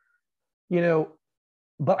 But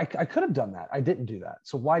I could have done that. I didn't do that.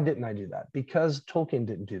 So why didn't I do that? Because Tolkien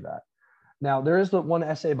didn't do that. Now, there is the one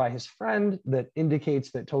essay by his friend that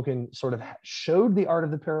indicates that Tolkien sort of showed the art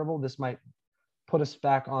of the parable. This might put us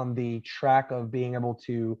back on the track of being able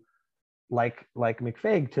to, like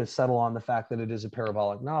McFague, to settle on the fact that it is a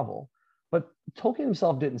parabolic novel. But Tolkien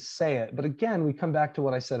himself didn't say it. But again, we come back to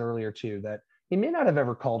what I said earlier too, that he may not have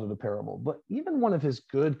ever called it a parable, but even one of his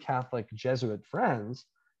good Catholic Jesuit friends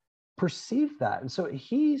perceived that. And so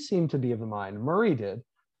he seemed to be of the mind, Murray did,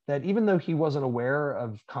 that even though he wasn't aware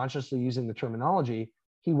of consciously using the terminology,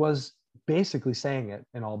 he was basically saying it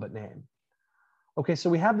in all but name. Okay, so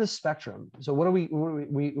we have this spectrum. So what do we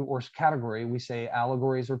or category, we say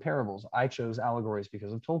allegories or parables. I chose allegories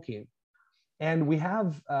because of Tolkien. And we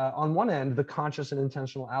have on one end, the conscious and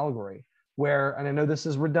intentional allegory, where, and I know this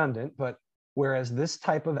is redundant, but whereas this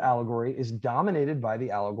type of allegory is dominated by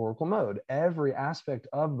the allegorical mode, every aspect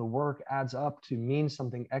of the work adds up to mean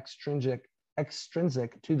something extrinsic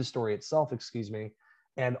to the story itself,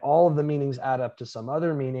 and all of the meanings add up to some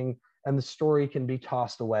other meaning, and the story can be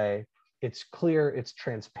tossed away. It's clear, it's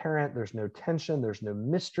transparent, there's no tension, there's no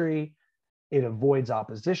mystery, it avoids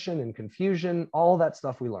opposition and confusion, all that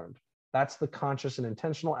stuff we learned. That's the conscious and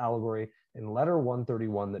intentional allegory in letter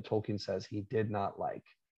 131 that Tolkien says he did not like.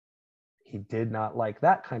 He did not like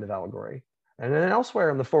that kind of allegory. And then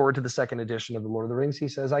elsewhere in the foreword to the second edition of The Lord of the Rings, he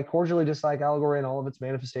says, I cordially dislike allegory and all of its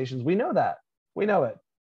manifestations. We know that. We know it.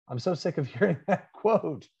 I'm so sick of hearing that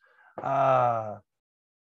quote. But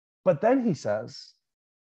then he says,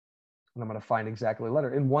 and I'm going to find exactly the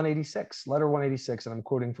letter, in 186, letter 186, and I'm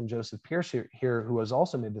quoting from Joseph Pearce here, who has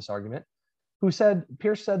also made this argument,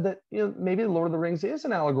 Pearce said that, maybe The Lord of the Rings is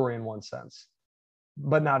an allegory in one sense,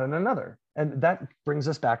 but not in another. And that brings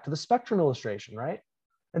us back to the spectrum illustration, right?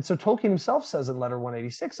 And so Tolkien himself says in letter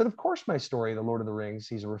 186 that, of course, my story, The Lord of the Rings,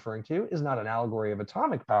 he's referring to, is not an allegory of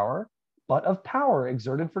atomic power, but of power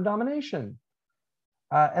exerted for domination.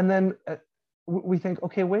 And then we think,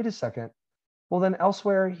 okay, wait a second. Well, then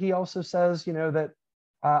elsewhere, he also says, that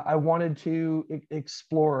I wanted to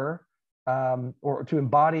explore or to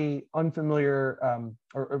embody unfamiliar,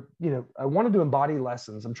 I wanted to embody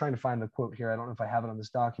lessons. I'm trying to find the quote here. I don't know if I have it on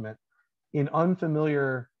this document. In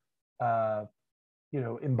unfamiliar,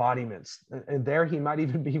 embodiments. And there he might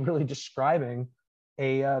even be really describing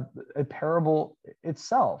a parable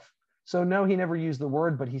itself. So no, he never used the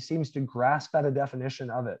word, but he seems to grasp at a definition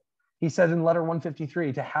of it. He said in letter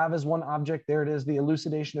 153, to have as one object, there it is, the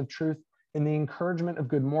elucidation of truth in the encouragement of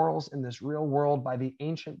good morals in this real world by the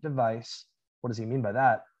ancient device. What does he mean by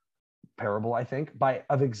that? Parable, I think,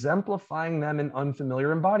 of exemplifying them in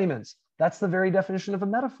unfamiliar embodiments. That's the very definition of a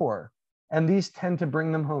metaphor. And these tend to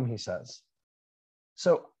bring them home, he says.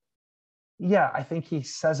 So yeah, I think he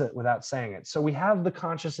says it without saying it. So we have the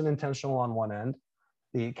conscious and intentional on one end.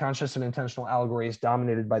 The conscious and intentional allegory is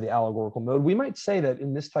dominated by the allegorical mode. We might say that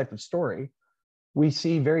in this type of story, we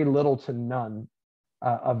see very little to none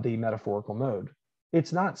of the metaphorical mode.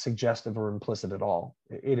 It's not suggestive or implicit at all.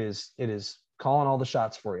 It is calling all the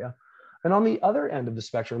shots for you. And on the other end of the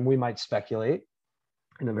spectrum, we might speculate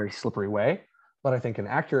in a very slippery way, but I think an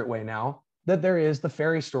accurate way now, that there is the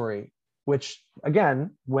fairy story, which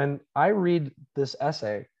again, when I read this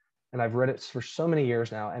essay, and I've read it for so many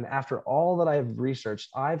years now, and after all that I've researched,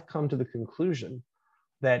 I've come to the conclusion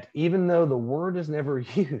that even though the word is never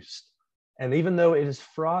used, and even though it is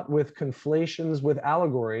fraught with conflations with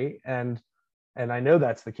allegory, and I know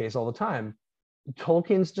that's the case all the time,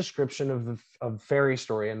 Tolkien's description of fairy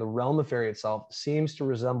story and the realm of fairy itself seems to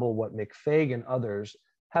resemble what McFague and others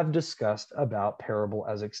have discussed about parable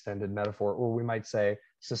as extended metaphor, or we might say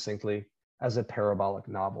succinctly as a parabolic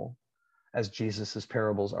novel, as Jesus's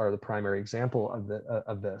parables are the primary example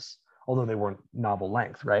of this, although they weren't novel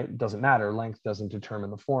length, right? It doesn't matter. Length doesn't determine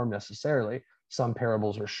the form necessarily. Some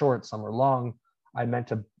parables are short, some are long. I meant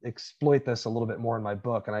to exploit this a little bit more in my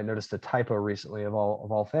book, and I noticed a typo recently of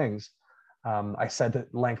all things. I said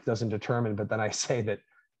that length doesn't determine, but then I say that,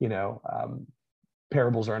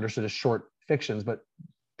 parables are understood as short fictions, but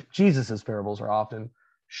Jesus's parables are often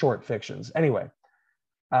short fictions. Anyway,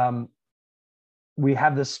 we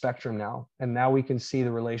have this spectrum now, and now we can see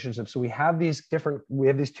the relationship. So we have these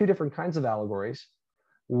two different kinds of allegories.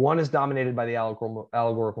 One is dominated by the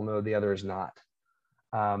allegorical mode, the other is not.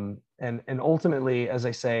 And ultimately, as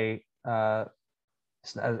I say, and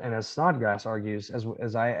as Snodgrass argues,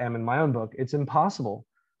 as I am in my own book, it's impossible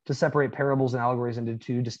to separate parables and allegories into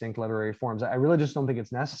two distinct literary forms. I really just don't think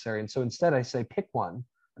it's necessary. And so instead I say pick one,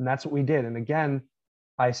 and that's what we did. And again,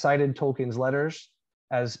 I cited Tolkien's letters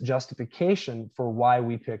as justification for why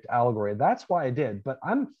we picked allegory. That's why I did, but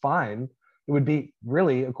I'm fine. It would be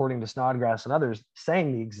really, according to Snodgrass and others,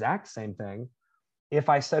 saying the exact same thing if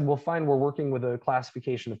I said, well, fine, we're working with a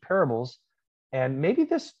classification of parables, and maybe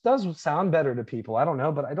this does sound better to people. I don't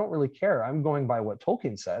know, but I don't really care. I'm going by what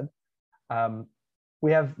Tolkien said.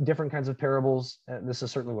 We have different kinds of parables. And this is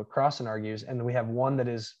certainly what Crossan argues. And we have one that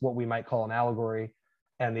is what we might call an allegory,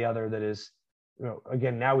 and the other that is,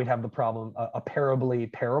 again, now we'd have the problem, a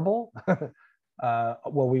parable.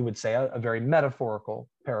 Well, we would say a very metaphorical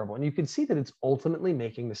parable. And you can see that it's ultimately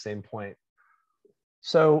making the same point.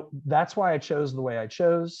 So that's why I chose the way I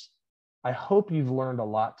chose. I hope you've learned a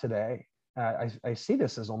lot today. I see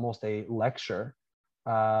this as almost a lecture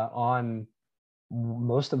on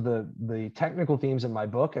most of the technical themes in my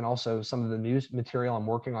book, and also some of the new material I'm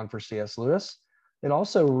working on for C.S. Lewis. It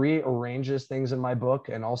also rearranges things in my book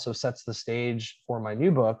and also sets the stage for my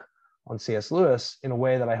new book on C.S. Lewis in a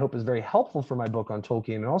way that I hope is very helpful for my book on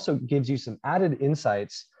Tolkien, and also gives you some added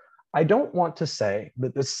insights. I don't want to say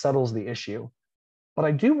that this settles the issue, but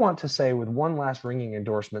I do want to say with one last ringing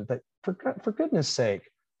endorsement that for goodness sake,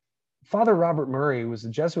 Father Robert Murray was a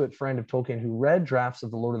Jesuit friend of Tolkien who read drafts of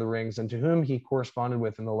The Lord of the Rings and to whom he corresponded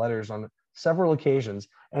with in the letters on several occasions.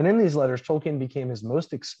 And in these letters, Tolkien became his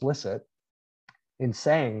most explicit in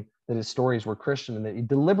saying that his stories were Christian and that he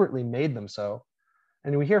deliberately made them so.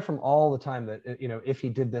 And we hear from all the time that, if he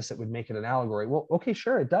did this, it would make it an allegory. Well, okay,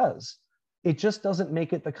 sure, it does. It just doesn't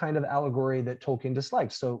make it the kind of allegory that Tolkien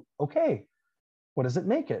disliked. So, okay, what does it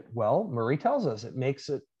make it? Well, Murray tells us it makes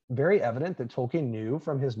it very evident that Tolkien knew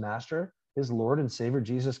from his master, his Lord and Savior,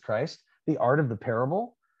 Jesus Christ, the art of the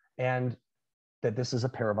parable, and that this is a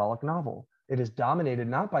parabolic novel. It is dominated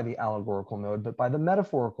not by the allegorical mode, but by the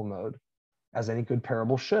metaphorical mode, as any good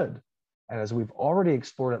parable should. And as we've already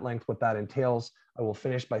explored at length what that entails, I will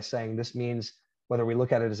finish by saying this means whether we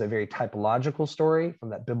look at it as a very typological story from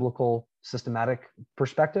that biblical systematic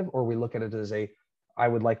perspective, or we look at it as I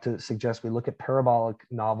would like to suggest we look at parabolic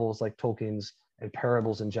novels like Tolkien's and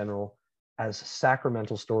parables in general as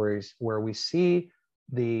sacramental stories where we see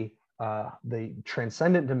the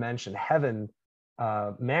transcendent dimension, heaven,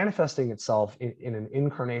 manifesting itself in an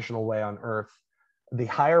incarnational way on earth, the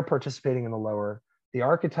higher participating in the lower, the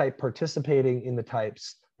archetype participating in the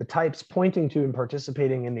types pointing to and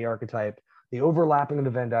participating in the archetype, the overlapping of the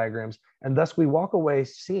Venn diagrams, and thus we walk away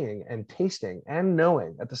seeing and tasting and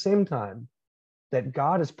knowing at the same time that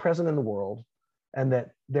God is present in the world, and that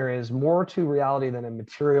there is more to reality than a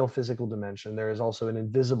material physical dimension. There is also an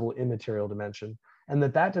invisible immaterial dimension, and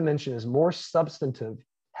that dimension is more substantive,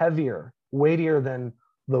 heavier, weightier than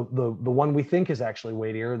the one we think is actually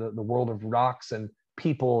weightier, the world of rocks and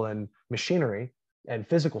people and machinery and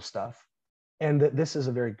physical stuff, and that this is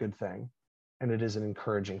a very good thing, and it is an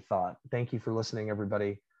encouraging thought. Thank you for listening,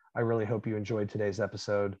 everybody. I really hope you enjoyed today's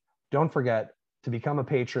episode. Don't forget to become a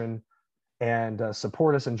patron and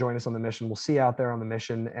support us and join us on the mission. We'll see you out there on the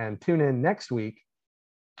mission, and tune in next week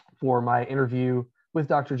for my interview with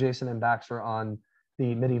Dr. Jason M. Baxter on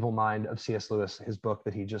the medieval mind of C.S. Lewis, his book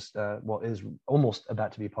that he just, is almost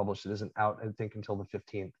about to be published. It isn't out, I think, until the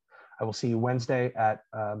 15th. I will see you Wednesday at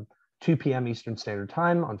 2 p.m. Eastern Standard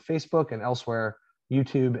Time on Facebook and elsewhere,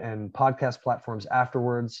 YouTube and podcast platforms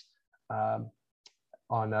afterwards.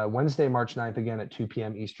 On Wednesday, March 9th, again at 2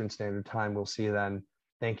 p.m. Eastern Standard Time. We'll see you then.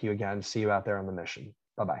 Thank you again. See you out there on the mission.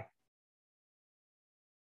 Bye-bye.